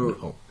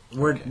 So,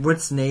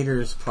 what's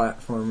Nader's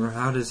platform, or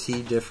how does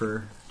he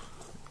differ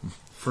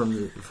from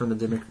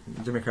the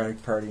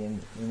Democratic Party in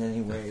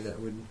any way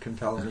that would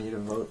compel me to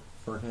vote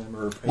for him,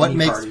 or what any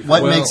makes party?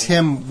 what makes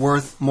him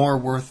more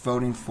worth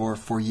voting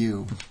for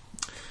you?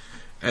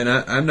 And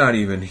I'm not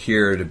even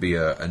here to be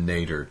a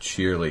Nader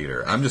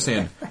cheerleader. I'm just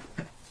saying,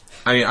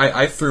 I mean,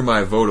 I threw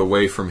my vote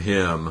away from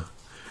him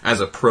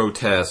as a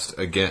protest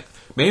against.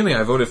 Mainly,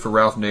 I voted for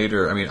Ralph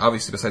Nader. I mean,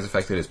 obviously, besides the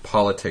fact that his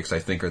politics, I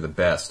think, are the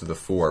best of the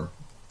four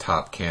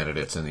top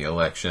candidates in the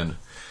election.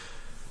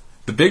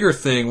 The bigger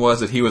thing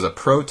was that he was a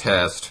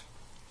protest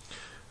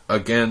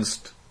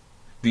against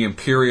the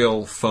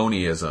imperial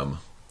phonyism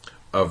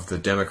of the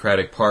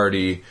Democratic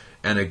Party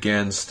and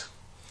against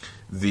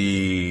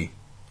the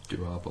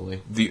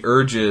duopoly, the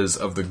urges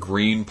of the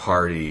Green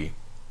Party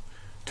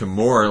to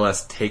more or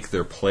less take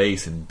their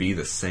place and be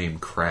the same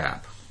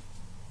crap.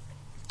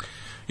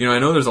 You know, I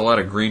know there's a lot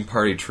of Green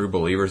Party true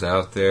believers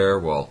out there.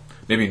 Well,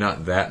 maybe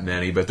not that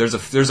many, but there's a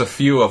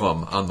few of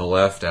them on the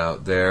left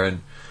out there.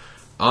 And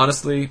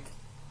honestly,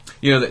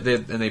 you know,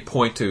 they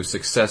point to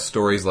success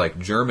stories like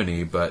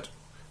Germany, but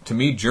to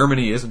me,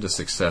 Germany isn't a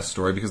success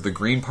story because the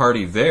Green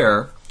Party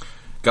there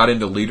got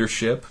into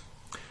leadership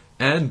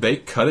and they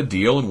cut a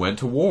deal and went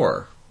to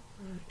war.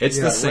 It's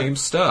the same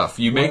stuff.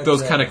 You make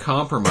those kind of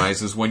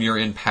compromises when you're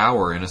in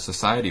power in a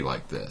society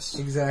like this.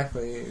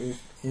 Exactly.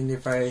 And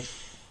if I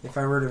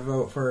were to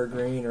vote for a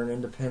Green or an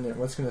Independent,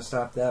 what's going to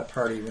stop that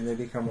party when they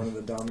become one of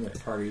the dominant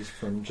parties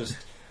from just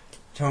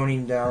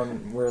toning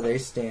down where they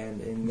stand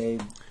and they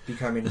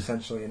becoming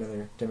essentially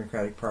another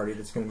Democratic Party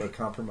that's going to make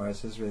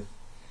compromises with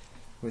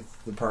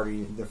the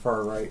party, the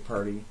far right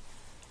party,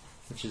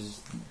 which is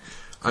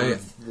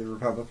the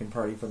Republican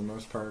Party for the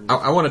most part.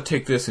 I want to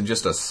take this in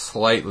just a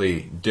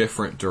slightly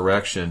different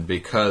direction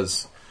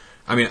because,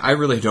 I mean, I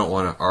really don't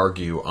want to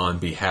argue on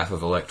behalf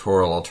of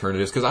electoral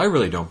alternatives because I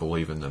really don't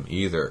believe in them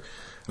either.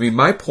 I mean,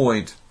 my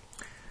point,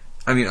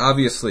 I mean,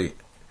 obviously,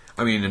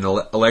 I mean, an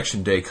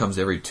election day comes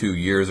every 2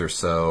 years or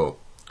so,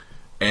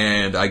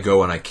 and I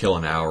go and I kill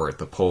an hour at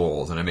the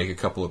polls, and I make a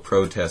couple of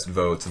protest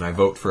votes, and I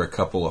vote for a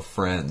couple of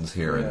friends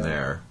here and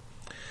there.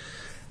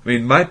 I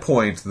mean, my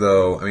point,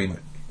 though, I mean,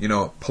 you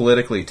know,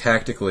 politically,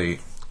 tactically,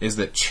 is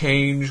that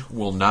change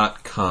will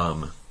not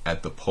come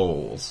at the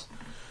polls.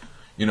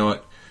 You know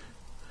what?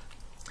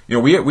 You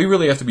know, we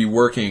really have to be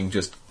working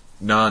just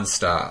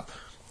nonstop.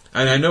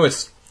 And I know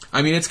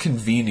it's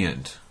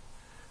convenient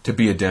to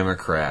be a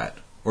Democrat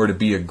or to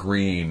be a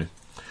Green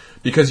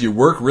because you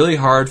work really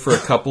hard for a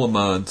couple of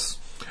months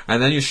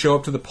and then you show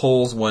up to the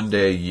polls one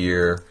day a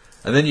year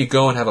and then you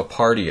go and have a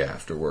party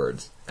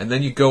afterwards and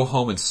then you go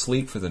home and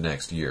sleep for the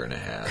next year and a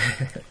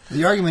half.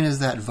 The argument is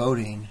that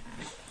voting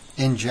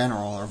in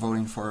general, or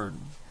voting for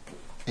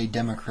a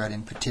Democrat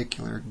in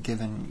particular,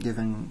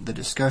 given the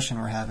discussion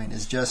we're having,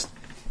 it's just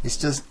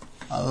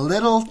a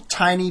little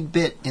tiny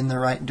bit in the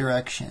right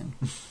direction.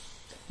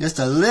 Just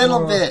a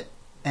little bit,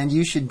 and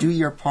you should do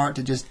your part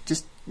to just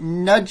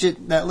nudge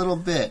it that little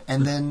bit,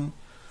 and then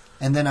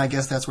I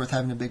guess that's worth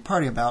having a big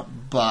party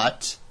about.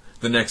 But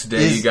the next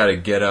day you got to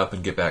get up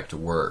and get back to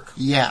work.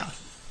 Yeah,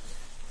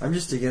 I'm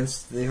just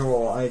against the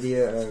whole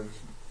idea of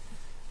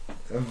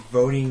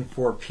voting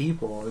for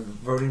people,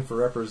 voting for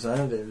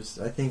representatives.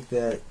 I think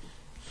that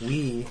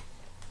we,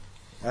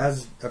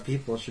 as a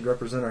people, should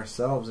represent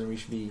ourselves, and we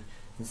should be,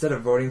 instead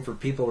of voting for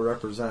people to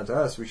represent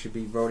us, we should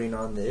be voting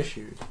on the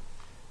issues.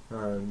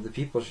 The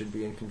people should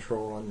be in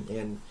control,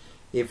 and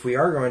if we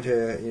are going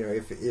to, you know,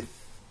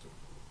 if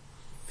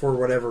for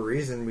whatever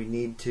reason we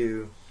need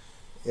to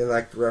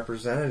elect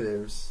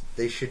representatives,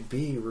 they should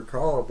be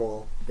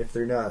recallable if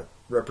they're not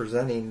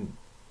representing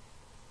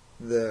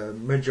the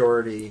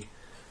majority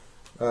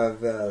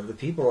of the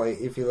people.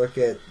 If you look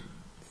at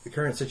the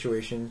current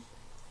situation,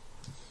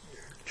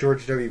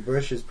 George W.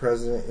 Bush is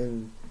president,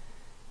 and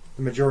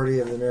the majority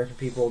of the American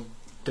people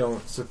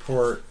don't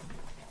support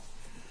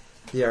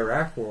the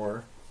Iraq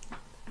War,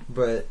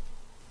 but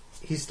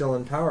he's still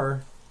in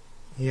power,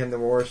 and the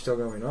war is still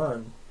going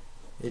on.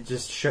 It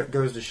just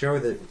goes to show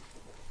that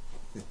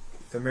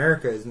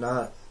America is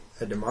not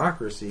a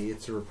democracy,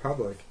 it's a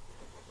republic.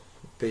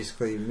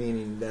 Basically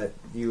meaning that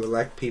you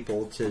elect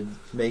people to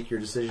make your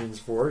decisions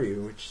for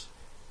you, which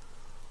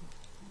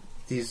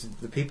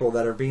the people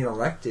that are being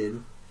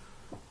elected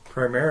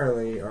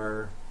primarily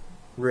are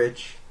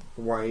rich,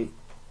 white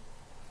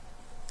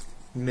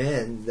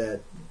men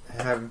that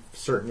have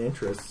certain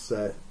interests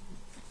that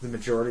the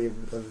majority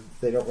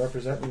of they don't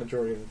represent the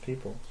majority of the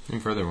people.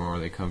 And furthermore,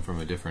 they come from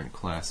a different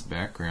class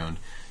background.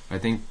 I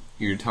think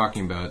you're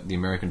talking about the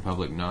American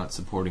public not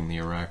supporting the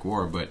Iraq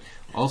War, but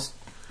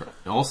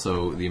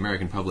also the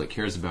American public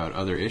cares about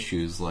other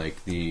issues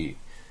like the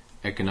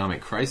economic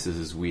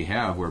crises we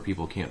have where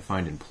people can't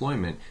find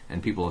employment,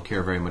 and people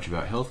care very much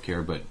about health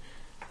care, but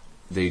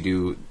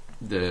the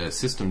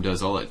system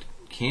does all it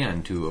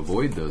can to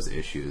avoid those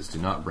issues, to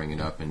not bring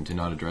it up and to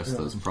not address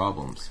those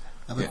problems.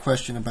 I have a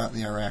question about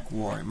the Iraq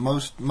War.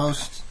 Most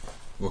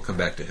We'll come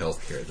back to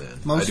healthcare then.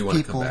 Most I do want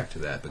to come people- back to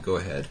that, but go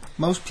ahead.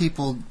 most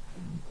people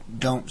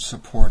don't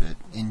support it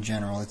in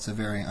general. It's a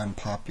very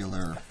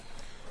unpopular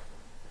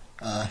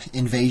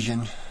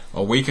invasion.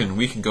 Well, we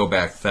can go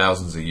back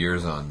thousands of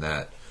years on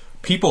that.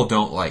 People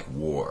don't like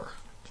war.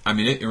 I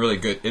mean, it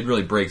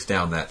really breaks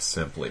down that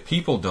simply.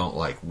 People don't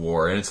like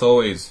war, and it's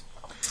always.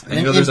 And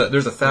you know, there's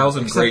a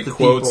thousand Except great the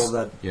quotes. people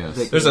that Yes.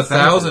 they There's a can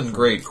benefit thousand from.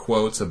 great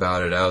quotes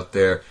about it out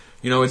there.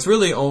 You know, it's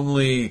really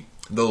only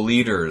the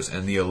leaders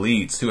and the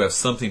elites who have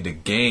something to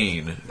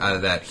gain out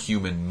of that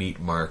human meat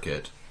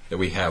market that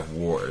we have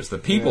wars. The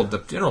people, the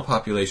general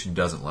population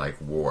doesn't like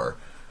war.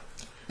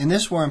 In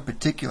this war in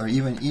particular,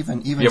 even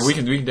Yeah, we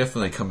can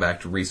definitely come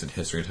back to recent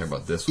history and talk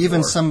about this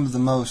even war. some of the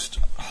most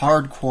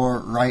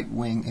hardcore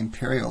right-wing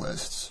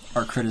imperialists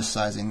are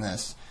criticizing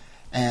this,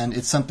 and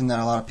it's something that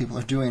a lot of people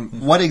are doing.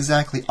 What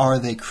exactly are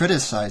they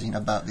criticizing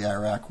about the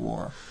Iraq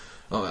War?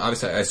 Well,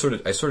 obviously, I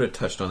sort of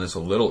touched on this a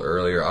little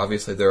earlier.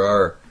 Obviously, there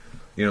are,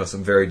 you know,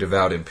 some very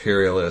devout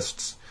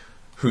imperialists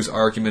whose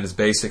argument is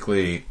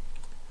basically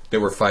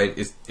that we're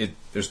fighting.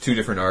 There's two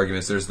different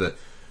arguments. There's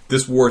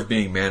this war is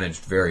being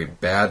managed very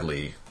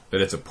badly,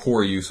 that it's a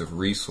poor use of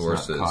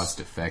resources. It's not cost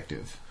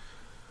effective.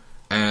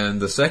 And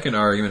the second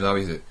argument is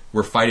obviously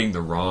we're fighting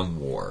the wrong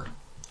war,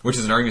 which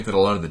is an argument that a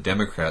lot of the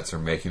Democrats are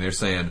making. They're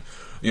saying,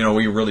 you know,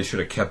 we really should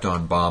have kept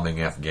on bombing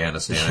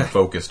Afghanistan and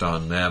focused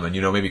on them, and,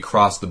 you know, maybe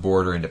crossed the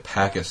border into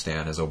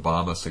Pakistan, as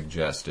Obama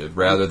suggested,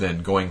 rather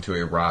than going to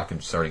Iraq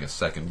and starting a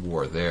second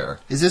war there.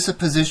 Is this a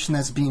position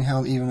that's being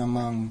held even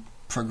among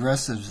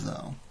progressives,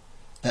 though?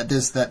 That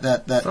this Some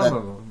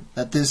of them.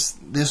 that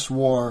this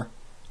war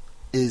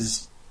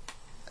is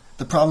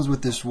the problems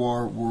with this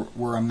war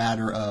were a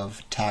matter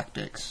of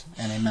tactics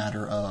and a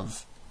matter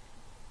of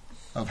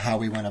how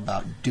we went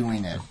about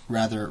doing it,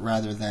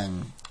 rather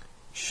than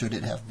should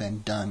it have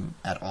been done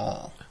at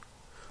all.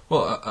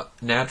 Well,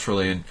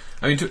 naturally, and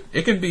I mean,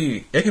 it can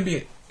be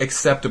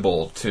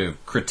acceptable to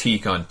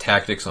critique on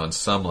tactics on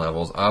some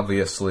levels.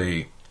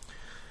 Obviously,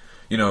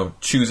 you know,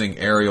 choosing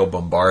aerial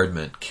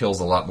bombardment kills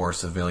a lot more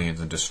civilians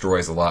and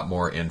destroys a lot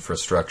more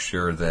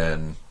infrastructure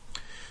than,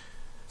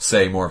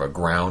 say, more of a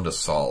ground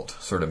assault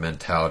sort of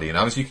mentality. And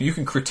obviously, you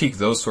can critique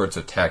those sorts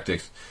of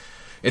tactics.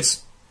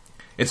 It's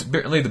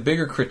really the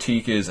bigger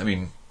critique is, I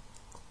mean,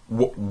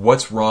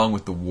 what's wrong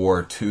with the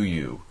war to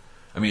you?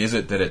 I mean, is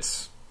it that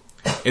it's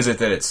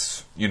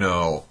you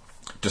know,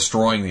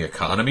 destroying the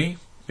economy?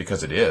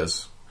 Because it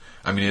is.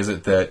 I mean, is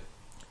it that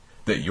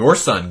your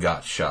son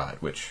got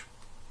shot, which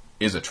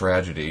is a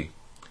tragedy?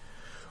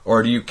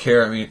 Or do you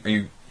care? I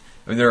mean,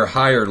 there are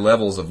higher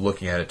levels of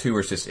looking at it too,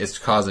 where it's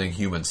causing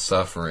human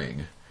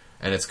suffering,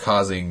 and it's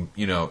causing,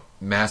 you know,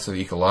 massive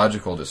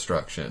ecological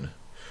destruction,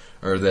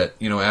 or that,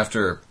 you know,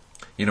 after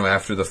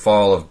the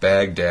fall of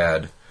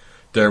Baghdad,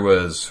 there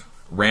was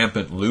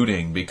rampant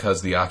looting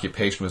because the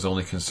occupation was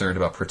only concerned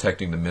about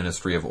protecting the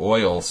Ministry of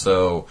Oil.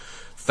 So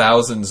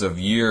thousands of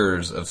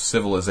years of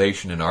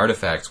civilization and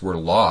artifacts were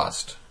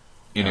lost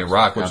in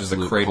Iraq, which is the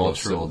Absolute cradle of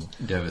cultural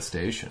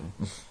devastation.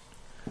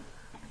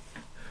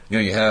 You know,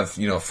 you have,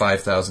 you know,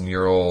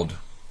 5,000-year-old,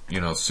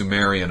 you know,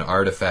 Sumerian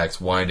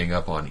artifacts winding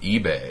up on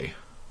eBay.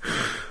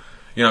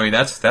 You know, I mean,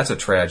 that's a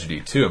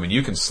tragedy too. I mean,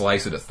 you can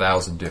slice it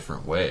 1,000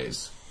 different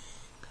ways.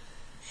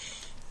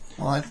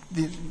 Well, I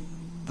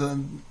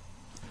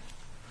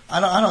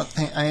don't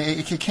think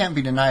it can't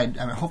be denied.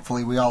 I mean,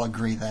 hopefully we all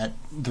agree that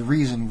the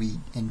reason we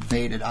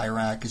invaded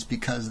Iraq is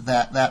because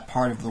that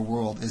part of the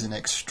world is an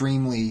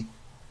extremely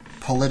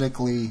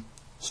politically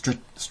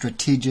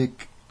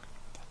strategic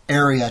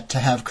area to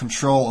have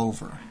control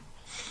over.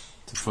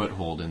 It's a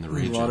foothold in the A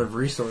region. lot of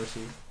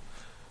resources.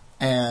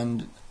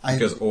 And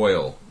Because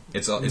oil,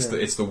 it's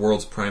the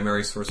world's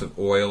primary source of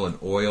oil, and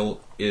oil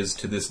is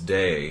to this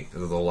day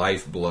the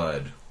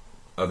lifeblood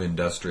of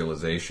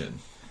industrialization.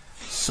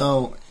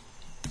 So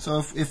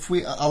if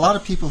we, a lot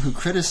of people who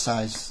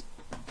criticize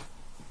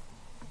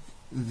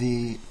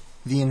the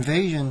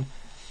invasion,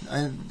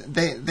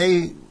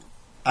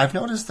 I've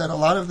noticed that a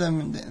lot of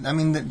them, I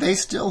mean, they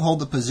still hold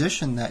the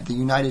position that the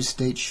United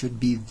States should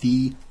be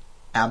the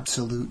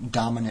absolute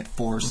dominant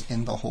force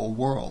in the whole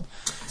world.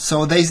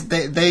 So they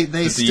still,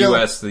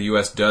 The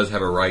U.S. does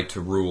have a right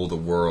to rule the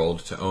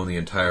world, to own the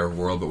entire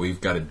world, but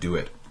we've got to do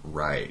it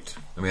right.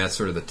 I mean, that's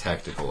sort of the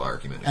tactical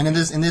argument. and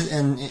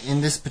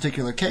in this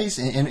particular case,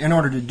 in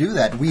order to do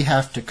that, we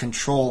have to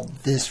control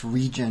this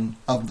region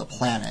of the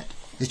planet.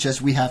 It's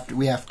just we have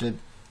to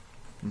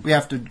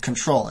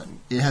control it.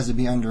 It has to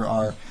be under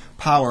our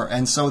power,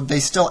 and so they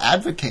still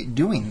advocate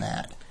doing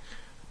that.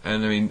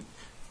 And I mean,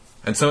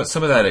 and so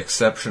some of that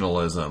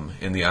exceptionalism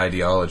in the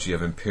ideology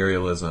of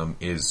imperialism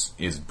is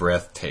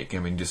breathtaking.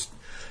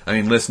 I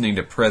mean, listening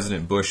to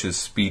President Bush's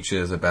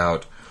speeches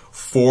about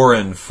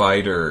foreign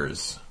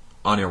fighters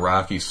on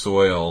Iraqi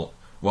soil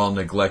while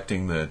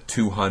neglecting the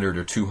 200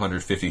 or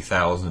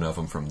 250,000 of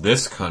them from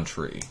this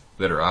country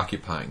that are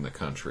occupying the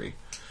country.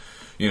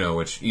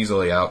 which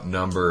easily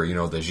outnumber,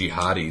 the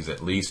jihadis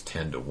at least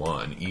 10 to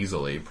 1,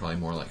 easily, probably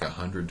more like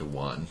 100 to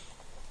 1.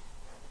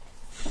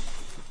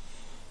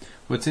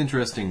 What's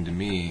interesting to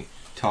me,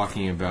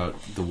 talking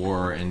about the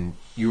war, and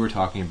you were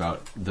talking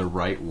about the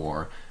right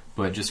war,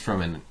 but just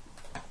from an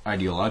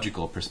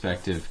ideological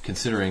perspective,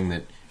 considering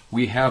that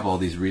we have all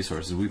these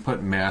resources, we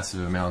put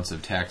massive amounts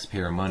of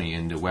taxpayer money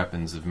into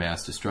weapons of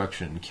mass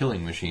destruction,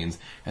 killing machines,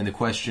 and the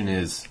question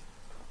is,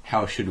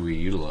 how should we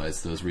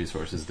utilize those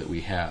resources that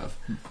we have?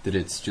 That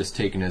it's just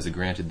taken as a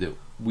granted that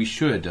we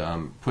should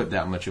put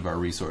that much of our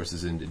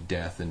resources into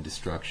death and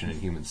destruction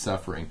and human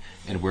suffering,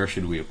 and where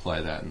should we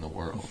apply that in the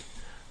world?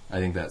 I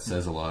think that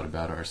says a lot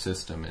about our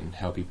system and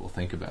how people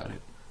think about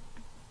it.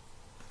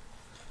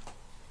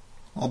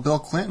 Well, Bill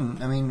Clinton.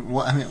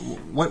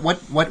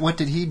 What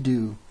did he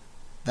do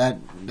that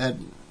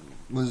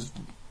was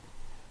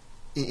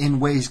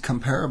in ways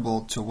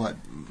comparable to what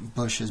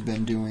Bush has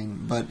been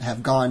doing, but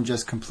have gone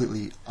just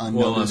completely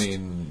unnoticed? Well,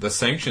 the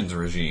sanctions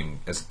regime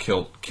has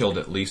killed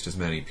at least as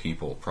many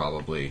people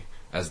probably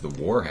as the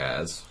war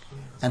has.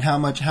 And how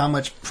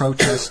much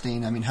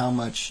protesting? How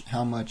much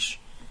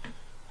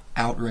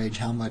outrage?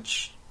 How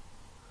much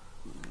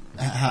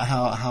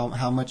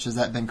has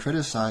that been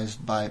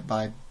criticized by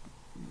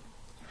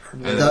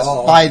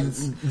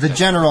the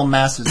general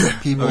masses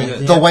of people?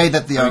 The way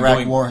that the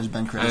Iraq War has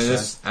been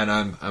criticized. And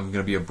I'm going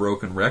to be a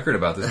broken record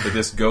about this, but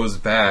this goes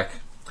back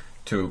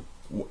to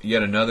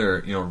yet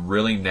another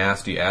really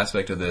nasty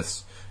aspect of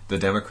this. The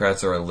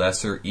Democrats are a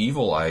lesser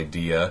evil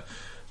idea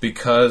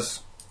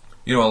because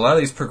a lot of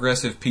these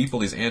progressive people,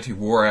 these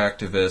anti-war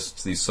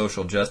activists, these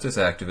social justice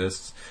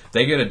activists,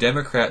 they get a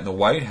Democrat in the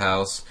White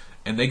House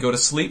and they go to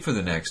sleep for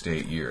the next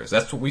 8 years.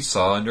 That's what we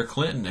saw under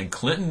Clinton. And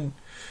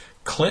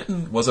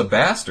Clinton was a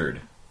bastard.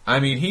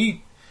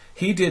 He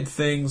did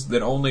things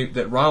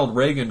that Ronald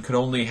Reagan could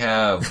only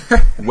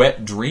have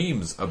wet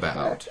dreams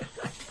about.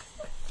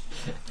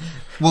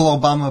 Will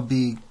Obama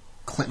be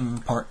Clinton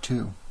Part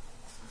 2?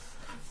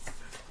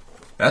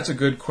 That's a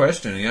good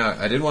question. Yeah,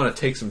 I did want to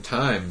take some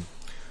time.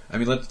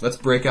 Let's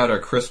break out our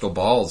crystal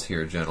balls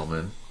here,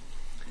 gentlemen.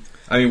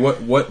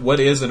 What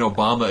is an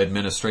Obama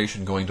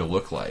administration going to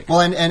look like?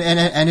 Well,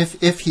 and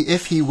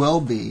if he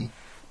will be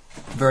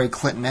very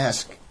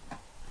Clinton-esque,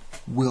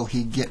 will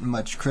he get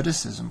much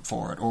criticism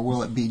for it, or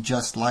will it be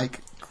just like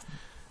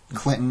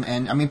Clinton?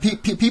 And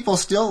people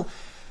still.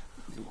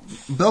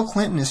 Bill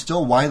Clinton is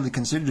still widely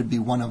considered to be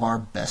one of our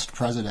best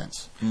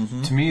presidents.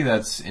 Mm-hmm. To me,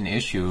 that's an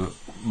issue.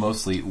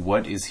 Mostly,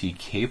 what is he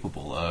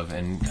capable of,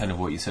 and kind of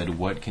what you said.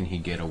 What can he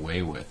get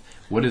away with?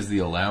 What is the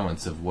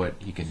allowance of what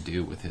he can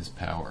do with his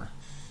power?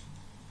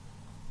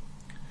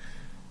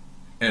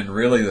 And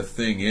really, the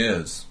thing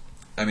is,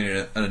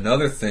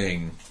 another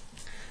thing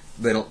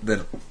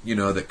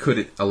that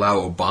could allow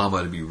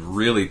Obama to be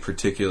really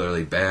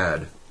particularly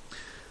bad.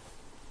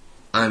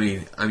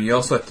 You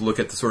also have to look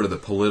at the sort of the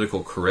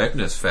political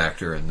correctness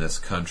factor in this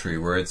country,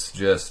 where it's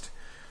just,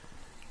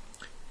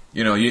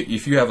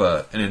 if you have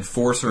an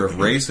enforcer of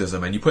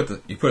racism and you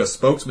put a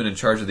spokesman in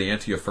charge of the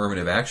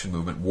anti-affirmative action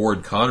movement,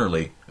 Ward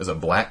Connerly, as a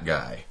black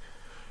guy,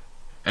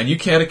 and you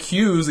can't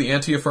accuse the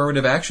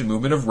anti-affirmative action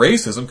movement of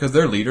racism because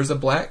their leader's a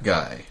black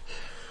guy.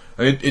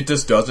 It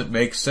just doesn't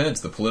make sense.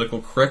 The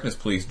political correctness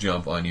police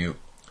jump on you.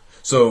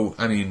 So,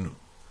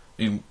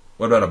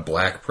 what about a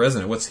black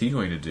president? What's he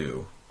going to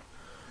do?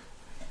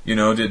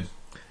 Did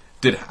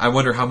I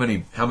wonder how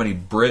many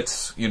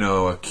Brits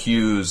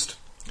accused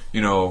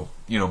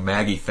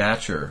Maggie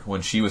Thatcher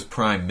when she was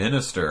prime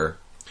minister?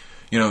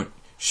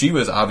 She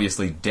was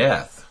obviously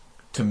death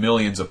to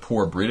millions of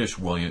poor British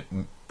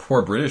women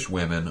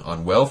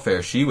on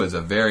welfare. She was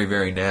a very,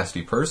 very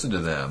nasty person to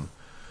them.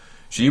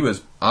 She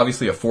was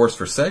obviously a force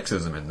for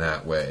sexism in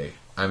that way.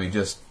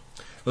 Just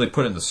really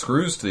putting the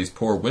screws to these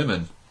poor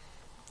women.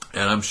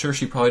 And I'm sure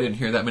she probably didn't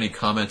hear that many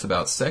comments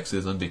about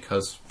sexism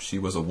because she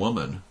was a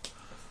woman.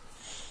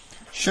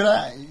 Should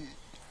I...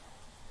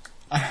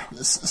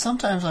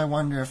 Sometimes I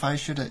wonder if I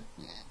should...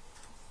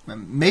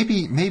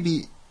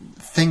 Maybe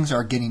things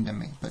are getting to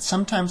me, but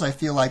sometimes I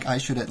feel like I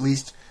should at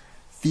least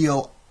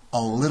feel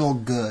a little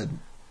good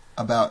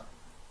about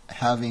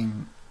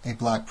having a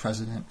black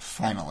president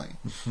finally.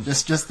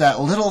 just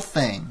that little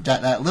thing,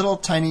 that little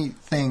tiny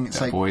thing. It's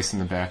that like voice in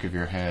the back of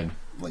your head.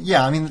 Well,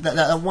 yeah,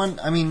 that one.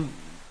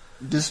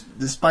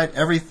 Despite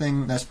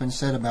everything that's been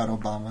said about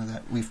Obama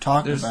that we've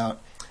talked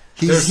about,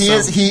 he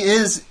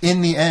is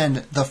in the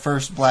end the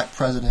first black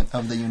president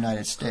of the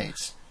United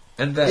States.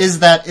 And is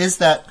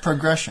that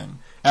progression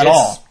at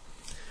all?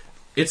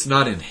 It's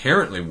not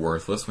inherently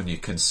worthless when you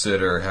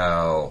consider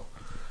how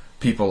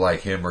people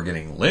like him were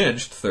getting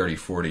lynched 30,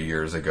 40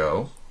 years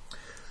ago.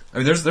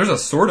 There's a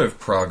sort of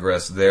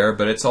progress there,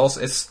 but it's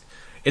also it's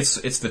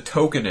the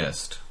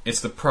tokenist.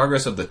 It's the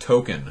progress of the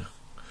token.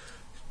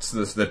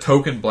 It's the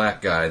token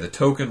black guy, the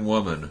token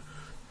woman,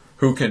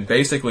 who can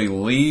basically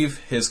leave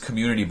his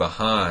community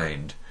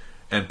behind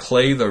and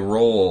play the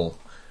role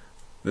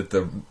that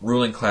the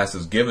ruling class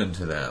has given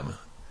to them.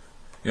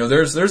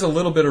 There's a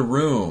little bit of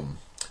room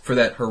for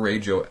that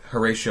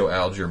Horatio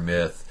Alger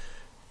myth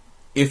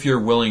if you're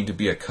willing to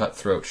be a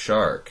cutthroat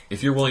shark,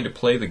 if you're willing to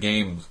play the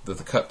game that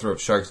the cutthroat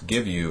sharks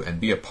give you and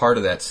be a part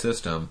of that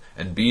system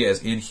and be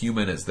as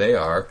inhuman as they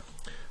are,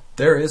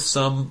 there is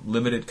some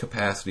limited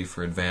capacity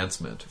for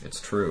advancement.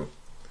 It's true.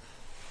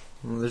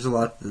 Well, there's a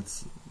lot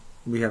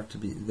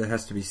that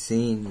has to be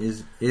seen.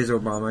 Is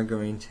Obama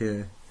going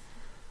to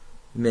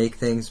make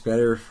things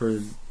better for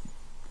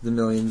the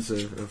millions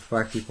of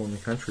black people in the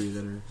country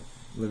that are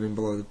living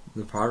below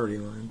the poverty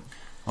line?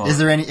 Has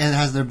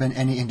there been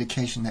any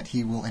indication that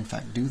he will in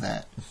fact do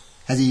that?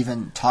 Has he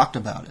even talked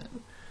about it?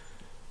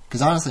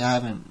 Because honestly, I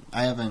haven't.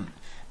 I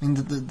mean,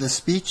 the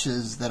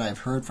speeches that I've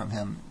heard from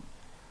him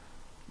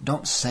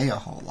don't say a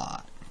whole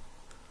lot.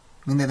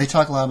 I mean, they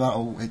talk a lot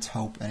about it's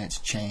hope and it's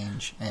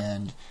change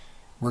and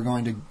we're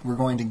going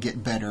to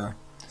get better.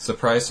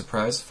 Surprise,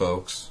 surprise,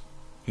 folks.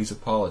 He's a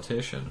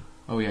politician.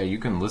 Oh yeah, you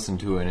can listen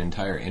to an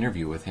entire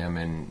interview with him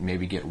and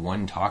maybe get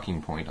one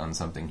talking point on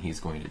something he's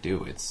going to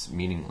do. It's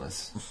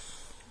meaningless.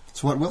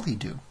 So what will he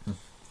do?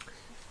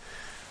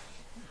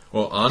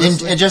 Well,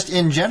 honestly, just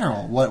in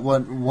general,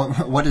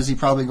 what is he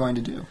probably going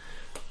to do?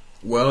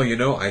 Well,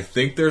 I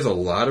think there's a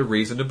lot of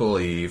reason to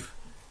believe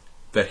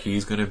that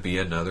he's going to be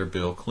another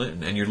Bill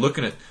Clinton. And you're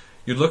looking at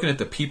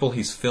the people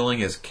he's filling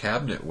his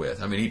cabinet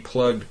with. I mean,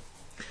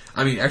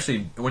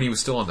 actually, when he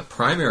was still on the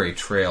primary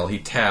trail, he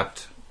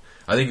tapped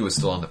Zbigniew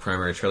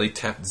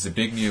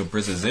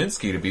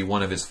Brzezinski to be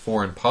one of his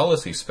foreign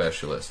policy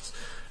specialists.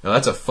 Now,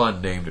 that's a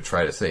fun name to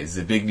try to say,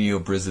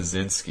 Zbigniew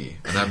Brzezinski.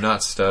 And I'm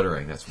not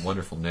stuttering. That's a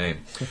wonderful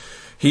name.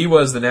 He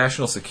was the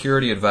national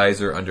security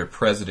advisor under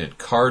President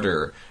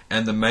Carter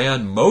and the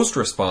man most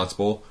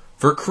responsible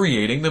for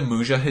creating the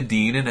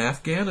Mujahideen in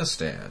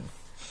Afghanistan.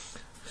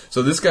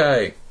 So this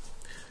guy's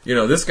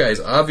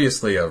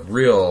obviously a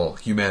real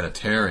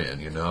humanitarian,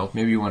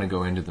 Maybe you want to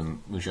go into the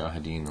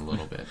Mujahideen a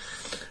little bit.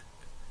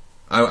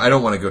 I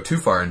don't want to go too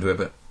far into it,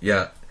 but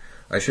yeah,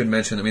 I should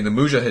mention, the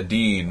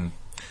Mujahideen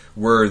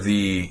were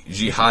the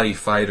jihadi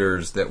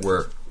fighters that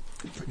were...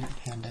 Put your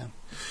hand down.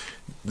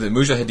 The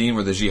Mujahideen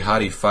were the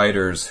jihadi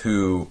fighters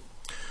who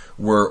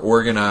were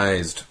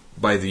organized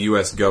by the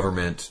U.S.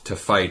 government to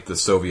fight the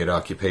Soviet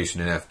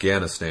occupation in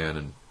Afghanistan.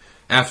 And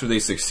after they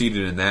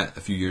succeeded in that,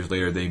 a few years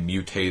later, they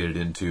mutated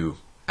into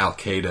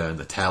Al-Qaeda and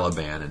the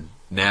Taliban and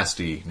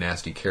nasty,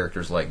 nasty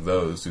characters like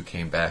those who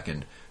came back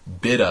and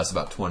bit us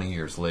about 20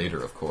 years later,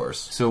 of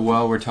course. So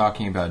while we're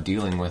talking about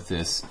dealing with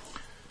this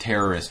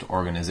terrorist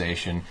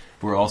organization,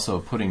 we're also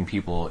putting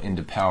people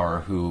into power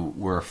who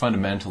were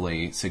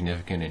fundamentally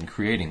significant in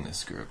creating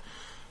this group.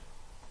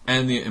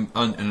 And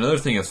another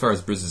thing, as far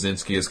as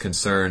Brzezinski is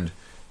concerned,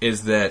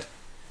 is that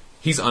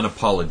he's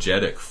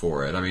unapologetic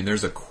for it. I mean,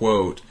 there's a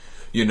quote,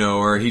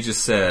 where he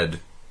just said,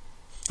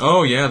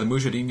 "Oh yeah, the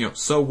Mujahideen.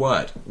 So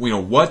what?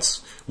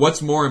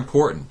 What's more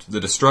important, the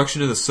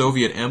destruction of the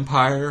Soviet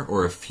Empire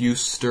or a few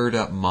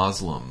stirred-up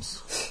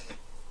Muslims?"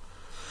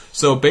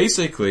 So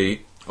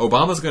basically,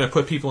 Obama's going to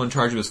put people in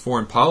charge of his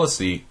foreign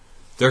policy.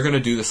 They're going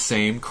to do the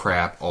same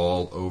crap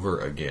all over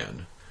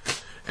again.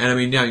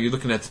 And now you're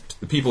looking at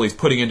the people he's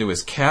putting into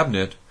his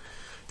cabinet.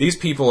 These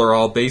people are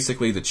all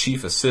basically the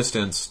chief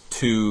assistants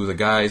to the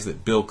guys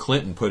that Bill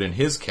Clinton put in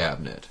his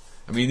cabinet.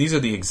 These are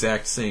the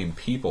exact same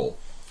people.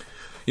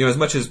 As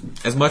much as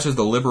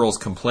the liberals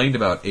complained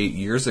about 8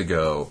 years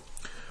ago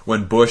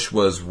when Bush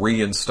was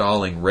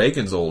reinstalling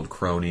Reagan's old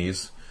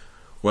cronies,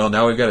 well,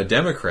 now we've got a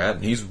Democrat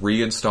and he's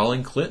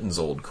reinstalling Clinton's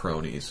old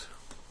cronies.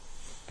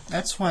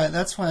 That's why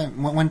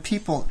when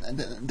people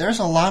there's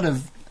a lot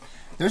of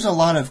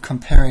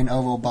comparing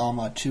of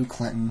Obama to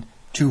Clinton,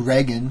 to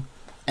Reagan,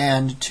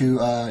 and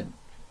to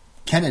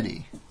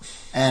Kennedy,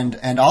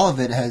 and all of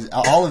it has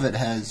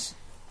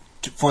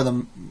for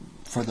the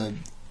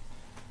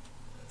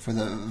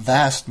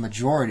vast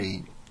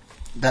majority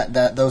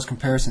that those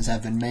comparisons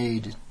have been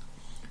made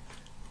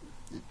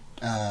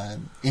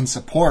in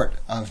support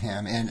of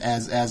him, and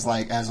as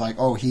like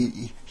oh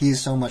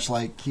he's so much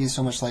like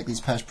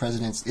these past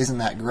presidents, isn't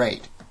that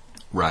great?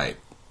 Right.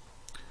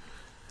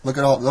 Look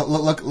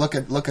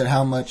at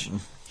how much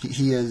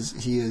he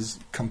is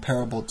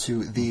comparable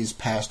to these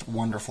past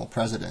wonderful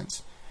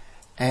presidents,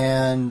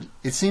 and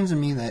it seems to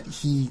me that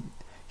he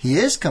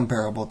is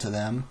comparable to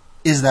them.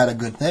 Is that a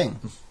good thing?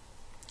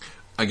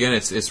 Again,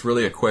 it's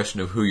really a question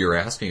of who you're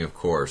asking, of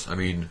course.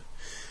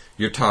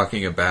 You're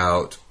talking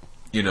about,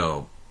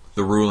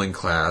 the ruling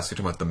class, you're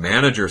talking about the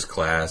manager's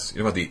class,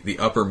 you're talking about the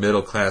upper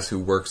middle class who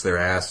works their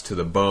ass to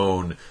the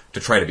bone to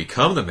try to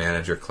become the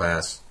manager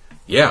class.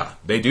 Yeah,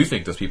 they do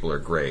think those people are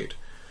great.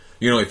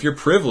 If you're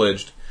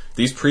privileged,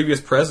 these previous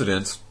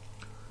presidents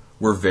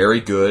were very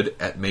good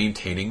at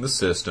maintaining the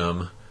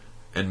system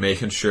and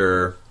making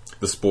sure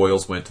the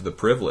spoils went to the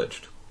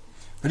privileged.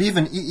 But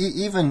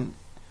even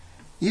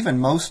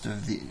most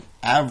of the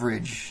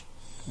average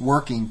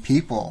working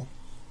people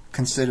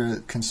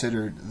consider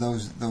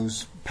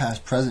those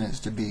past presidents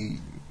to be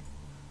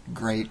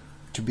great,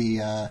 to be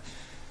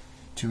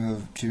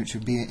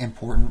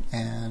important,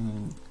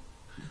 and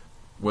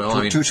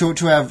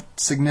to have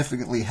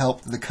significantly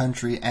helped the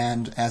country,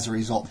 and as a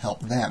result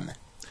helped them.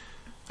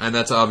 And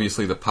that's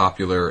obviously the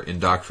popular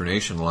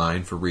indoctrination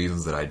line for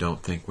reasons that I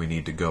don't think we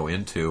need to go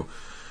into.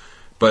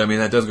 But I mean,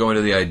 that does go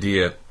into the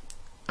idea.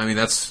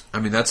 That's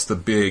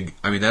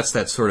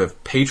that sort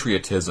of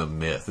patriotism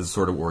myth is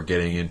sort of what we're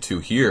getting into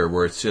here,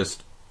 where it's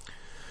just,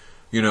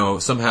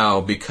 somehow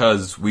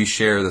because we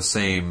share the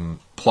same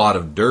plot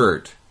of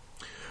dirt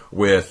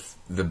with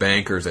the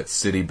bankers at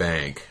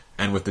Citibank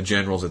and with the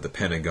generals at the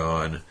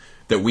Pentagon,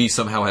 that we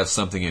somehow have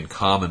something in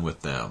common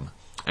with them.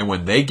 And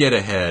when they get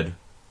ahead,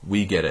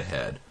 we get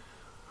ahead.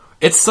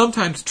 It's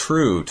sometimes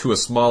true to a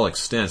small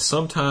extent.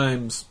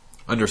 Sometimes,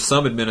 under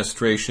some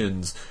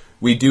administrations,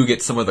 we do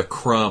get some of the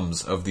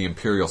crumbs of the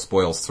imperial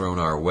spoils thrown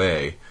our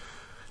way.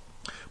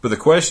 But the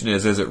question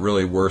is it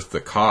really worth the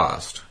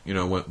cost?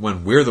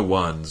 When we're the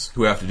ones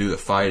who have to do the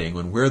fighting,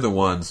 when we're the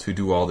ones who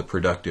do all the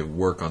productive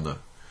work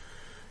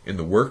in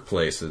the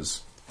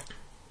workplaces,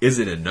 is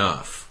it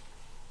enough?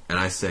 And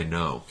I say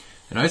no.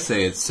 And I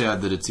say it's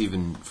sad that it's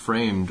even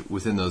framed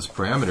within those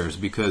parameters,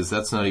 because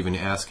that's not even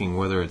asking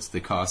whether it's the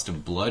cost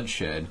of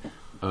bloodshed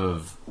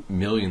of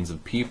millions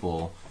of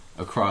people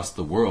across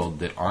the world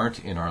that aren't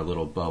in our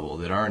little bubble,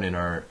 that aren't in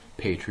our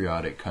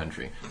patriotic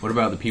country. What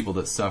about the people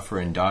that suffer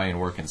and die and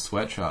work in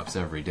sweatshops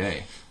every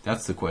day?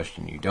 That's the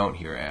question you don't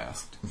hear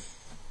asked.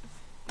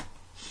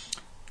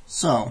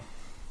 So,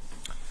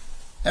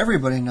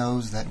 everybody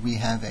knows that we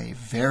have a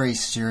very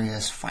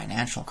serious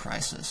financial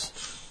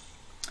crisis.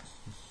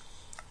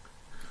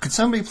 Could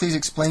somebody please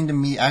explain to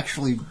me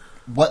actually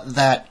what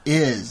that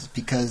is?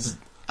 Because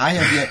I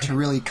have yet to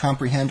really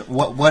comprehend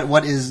what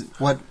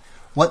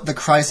the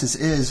crisis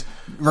is,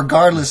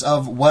 regardless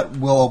of what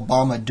will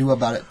Obama do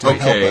about it to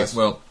help us.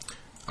 Well,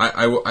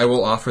 I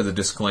will offer the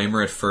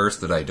disclaimer at first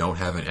that I don't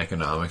have an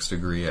economics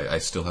degree. I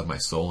still have my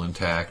soul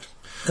intact.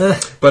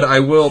 But I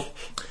will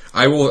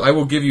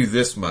give you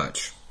this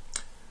much.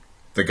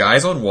 The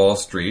guys on Wall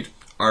Street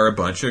are a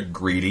bunch of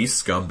greedy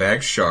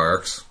scumbag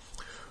sharks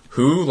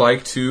who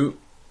like to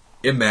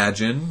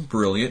imagine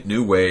brilliant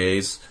new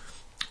ways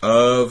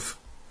of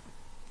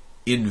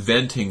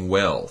inventing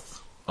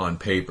wealth on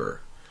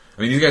paper.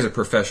 I mean, these guys are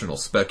professional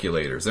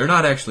speculators. They're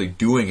not actually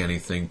doing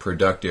anything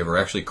productive or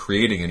actually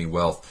creating any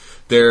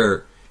wealth.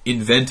 They're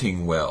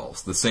inventing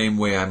wealth, the same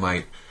way I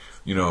might,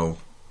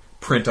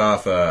 print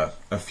off a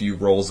few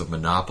rolls of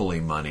Monopoly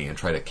money and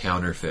try to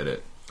counterfeit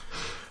it.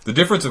 The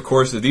difference, of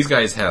course, is these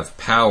guys have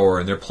power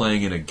and they're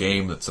playing in a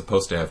game that's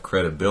supposed to have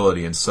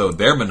credibility, and so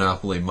their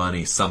Monopoly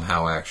money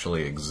somehow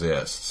actually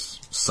exists.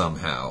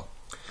 Somehow.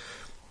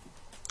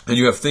 And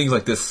you have things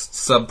like this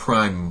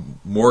subprime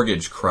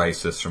mortgage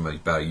crisis from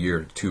about a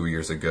year, 2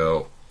 years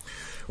ago,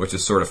 which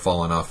has sort of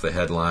fallen off the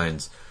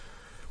headlines,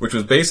 which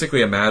was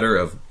basically a matter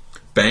of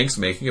banks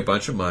making a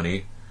bunch of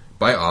money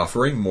by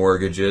offering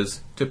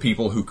mortgages to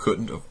people who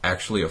couldn't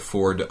actually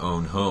afford to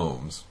own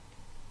homes.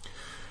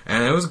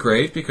 And it was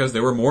great because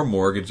there were more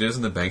mortgages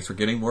and the banks were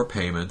getting more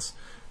payments.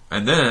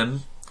 And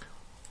then,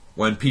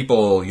 when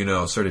people,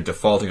 started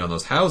defaulting on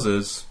those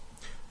houses,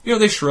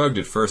 they shrugged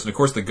at first. And of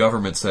course the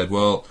government said,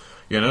 well,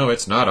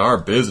 it's not our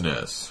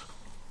business.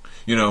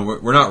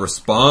 We're not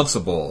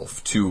responsible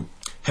to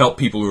help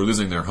people who are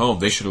losing their home.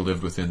 They should have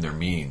lived within their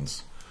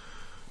means.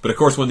 But of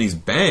course when these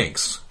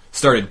banks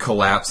started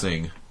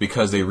collapsing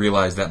because they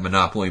realized that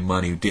monopoly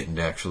money didn't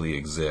actually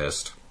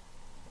exist,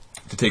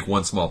 to take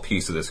one small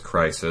piece of this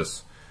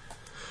crisis,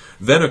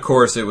 then, of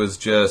course, it was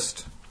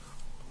just,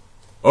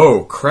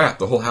 oh, crap,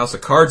 the whole house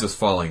of cards is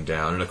falling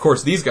down. And, of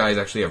course, these guys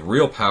actually have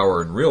real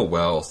power and real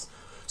wealth,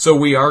 so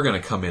we are going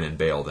to come in and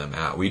bail them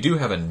out. We do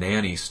have a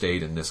nanny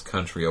state in this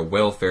country, a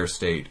welfare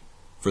state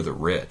for the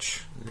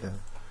rich. Yeah.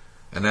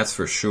 And that's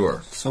for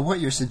sure. So what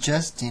you're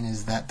suggesting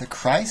is that the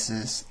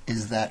crisis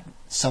is that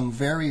some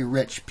very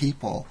rich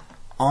people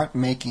aren't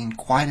making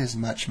quite as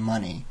much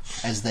money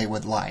as they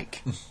would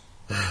like.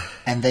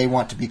 And they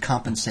want to be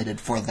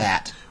compensated for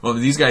that. Well,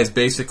 these guys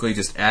basically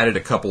just added a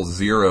couple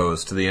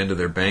zeros to the end of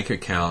their bank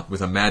account with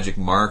a magic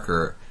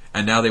marker,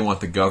 and now they want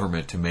the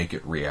government to make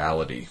it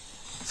reality.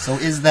 So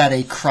is that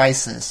a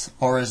crisis,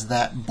 or is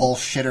that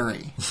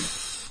bullshittery?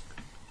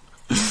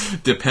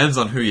 Depends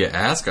on who you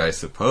ask, I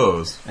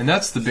suppose. And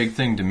that's the big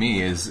thing to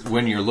me, is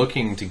when you're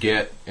looking to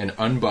get an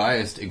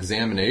unbiased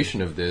examination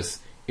of this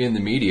in the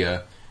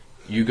media,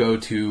 you go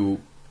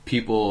to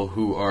people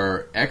who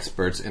are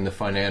experts in the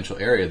financial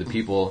area, the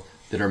people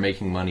that are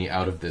making money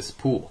out of this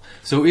pool.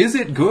 So is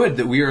it good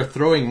that we are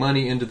throwing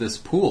money into this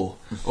pool?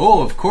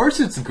 Oh, of course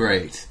it's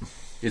great.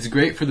 It's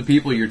great for the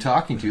people you're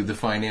talking to, the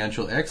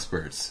financial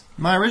experts.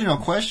 My original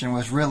question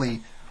was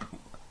really,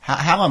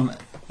 how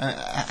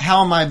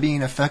am I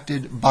being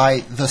affected by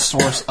the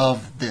source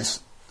of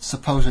this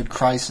supposed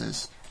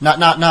crisis? Not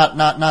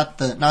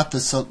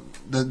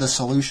the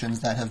solutions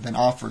that have been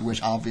offered,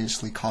 which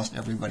obviously cost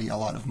everybody a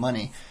lot of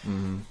money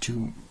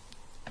to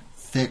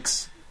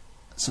fix,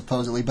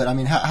 supposedly. But I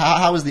mean,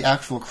 how is the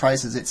actual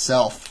crisis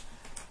itself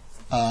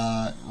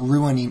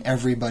ruining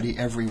everybody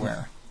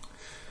everywhere?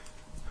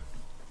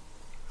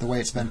 The way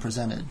it's been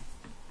presented.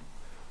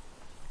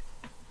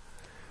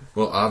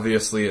 Well,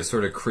 obviously, it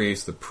sort of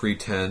creates the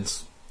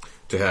pretense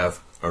to have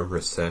a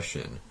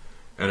recession.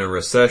 And a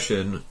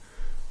recession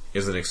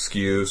is an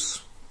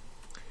excuse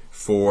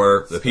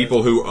for the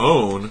people who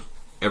own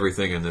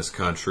everything in this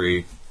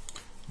country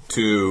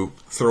to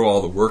throw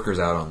all the workers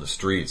out on the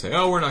street, say,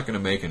 oh, we're not going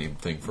to make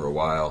anything for a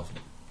while.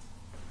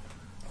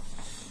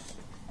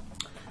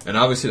 And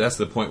obviously that's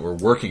the point where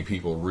working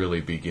people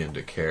really begin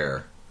to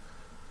care,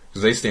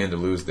 because they stand to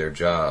lose their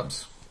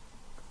jobs.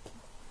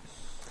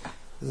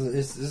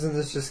 Isn't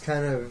this just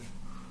kind of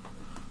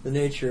the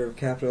nature of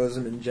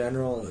capitalism in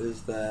general,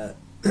 is that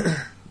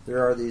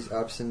there are these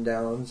ups and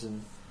downs,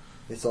 and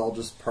it's all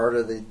just part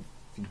of the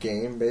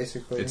game,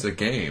 basically? It's a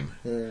game.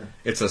 Yeah.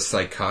 It's a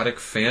psychotic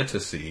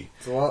fantasy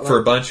for for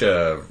a bunch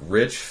of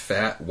rich,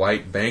 fat,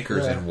 white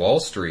bankers Yeah. in Wall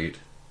Street.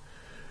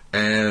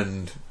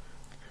 And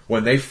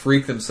when they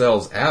freak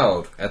themselves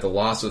out at the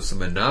loss of some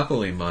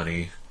monopoly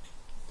money,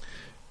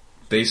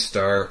 they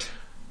start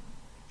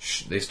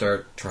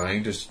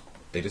trying to...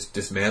 They just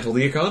dismantle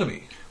the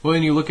economy. Well,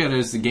 and you look at it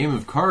as the game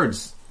of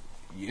cards.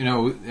 You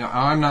know,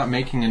 I'm not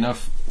making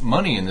enough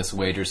money in this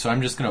wager, so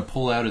I'm just going to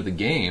pull out of the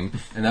game,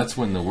 and that's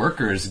when the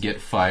workers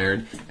get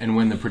fired, and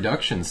when the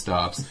production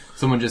stops,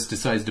 someone just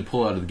decides to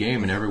pull out of the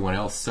game, and everyone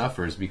else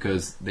suffers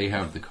because they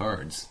have the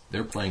cards.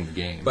 They're playing the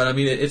game. But, I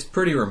mean, it's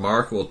pretty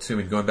remarkable, too, I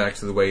mean, going back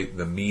to the way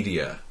the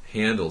media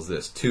handles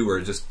this, too, where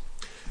just,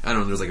 I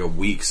don't know, there's like a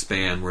week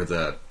span where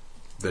the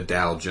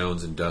Dow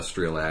Jones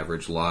Industrial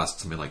Average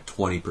lost something like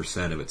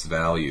 20% of its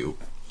value.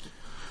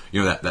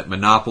 You know, that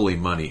monopoly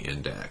money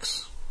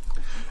index.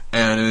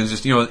 And it was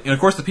just, you know, and of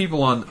course the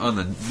people on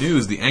the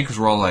news, the anchors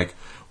were all like,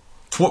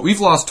 we've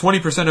lost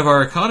 20% of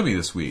our economy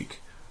this week.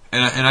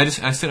 And I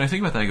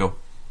think about that and I go,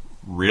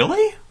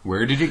 really?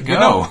 Where did it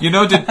go? You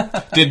know, did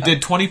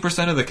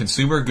 20% of the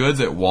consumer goods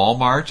at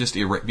Walmart just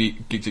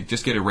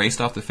get erased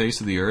off the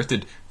face of the earth?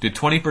 Did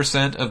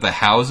 20% of the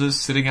houses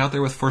sitting out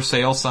there with for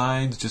sale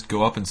signs just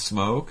go up in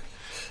smoke?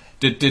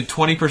 Did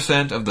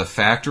 20% of the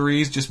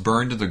factories just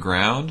burn to the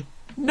ground?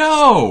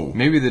 No!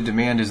 Maybe the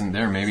demand isn't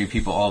there. Maybe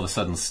people all of a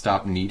sudden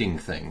stop needing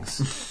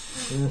things.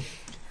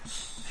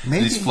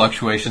 Maybe, These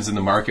fluctuations in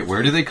the market,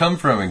 where do they come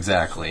from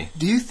exactly?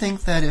 do you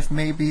think that if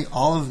maybe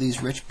all of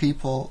these rich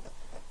people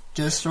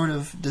just sort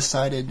of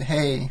decided,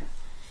 hey,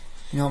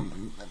 you know,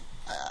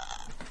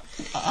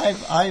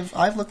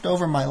 I've looked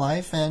over my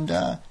life, and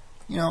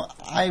you know,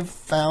 I've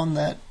found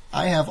that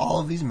I have all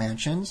of these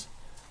mansions,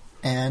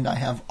 and I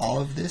have all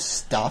of this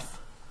stuff.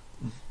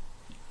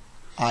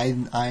 I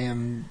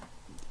am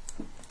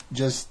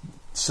just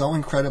so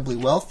incredibly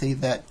wealthy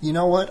that, you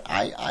know what,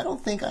 I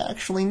don't think I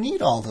actually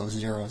need all those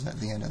zeros at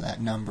the end of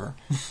that number.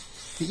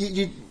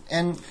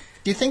 And do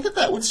you think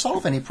that would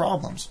solve any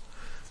problems?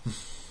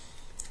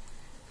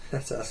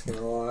 That's asking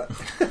a lot.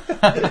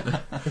 I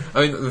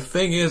mean, the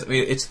thing is, I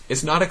mean,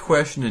 it's not a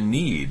question of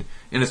need,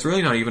 and it's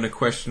really not even a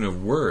question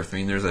of worth. I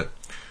mean,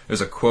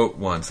 there's a quote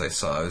once I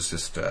saw. It was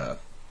just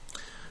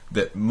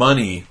that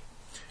money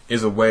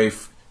is a way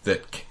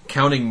that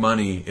counting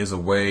money is a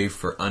way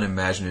for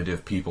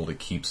unimaginative people to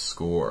keep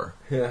score.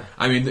 Yeah.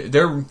 I mean,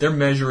 they're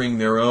measuring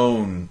their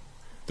own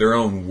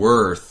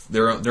worth,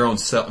 their own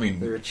self. I mean,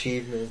 Their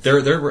achievements.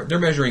 They're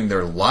measuring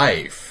their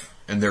life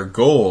and their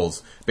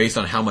goals based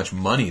on how much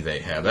money they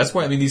have. That's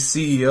why, I mean, these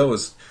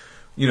CEOs,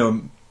 you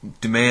know,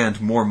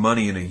 demand more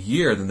money in a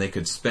year than they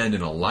could spend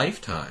in a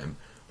lifetime.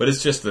 But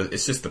it's just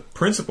the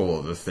principle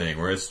of the thing,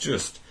 where it's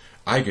just,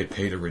 I get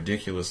paid a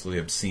ridiculously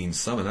obscene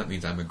sum, and that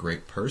means I'm a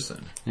great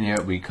person. And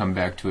yet we come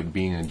back to it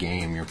being a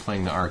game. You're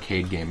playing the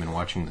arcade game and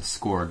watching the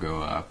score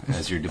go up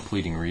as you're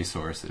depleting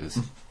resources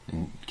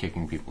and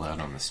kicking people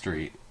out on the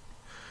street.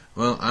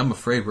 Well, I'm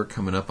afraid we're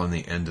coming up on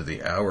the end of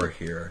the hour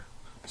here,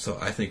 so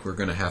I think we're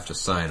going to have to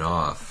sign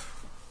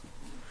off.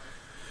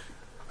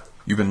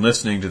 You've been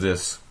listening to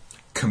this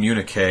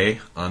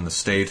communique on the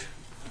state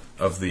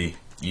of the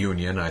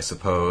Union, I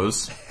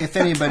suppose. If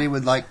anybody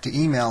would like to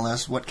email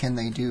us, what can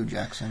they do,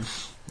 Jackson?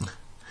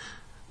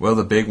 Well,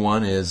 the big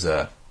one is...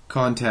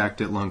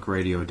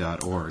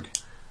 contact@lunkradio.org.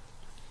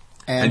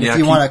 And yeah, if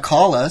you want to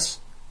call us,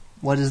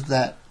 what is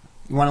that?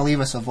 You want to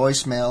leave us a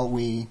voicemail,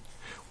 We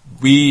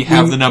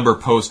have the number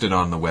posted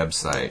on the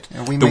website.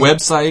 The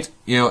website,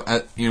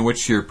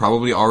 which you're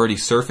probably already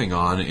surfing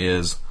on,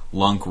 is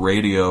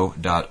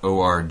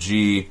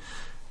lunkradio.org.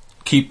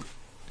 Keep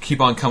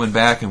on coming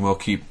back, and we'll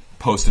keep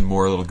posting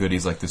more little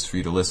goodies like this for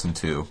you to listen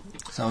to.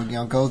 So,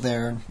 go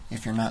there.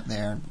 If you're not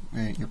there,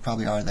 you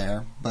probably are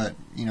there. But,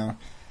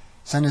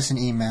 send us an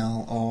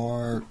email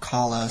or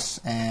call us,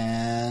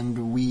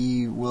 and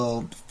we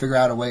will figure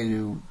out a way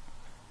to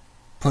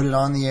put it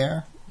on the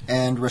air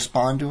and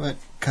respond to it,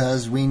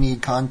 because we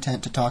need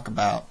content to talk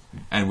about.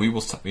 And we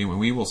will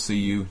see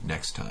you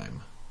next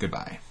time.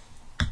 Goodbye.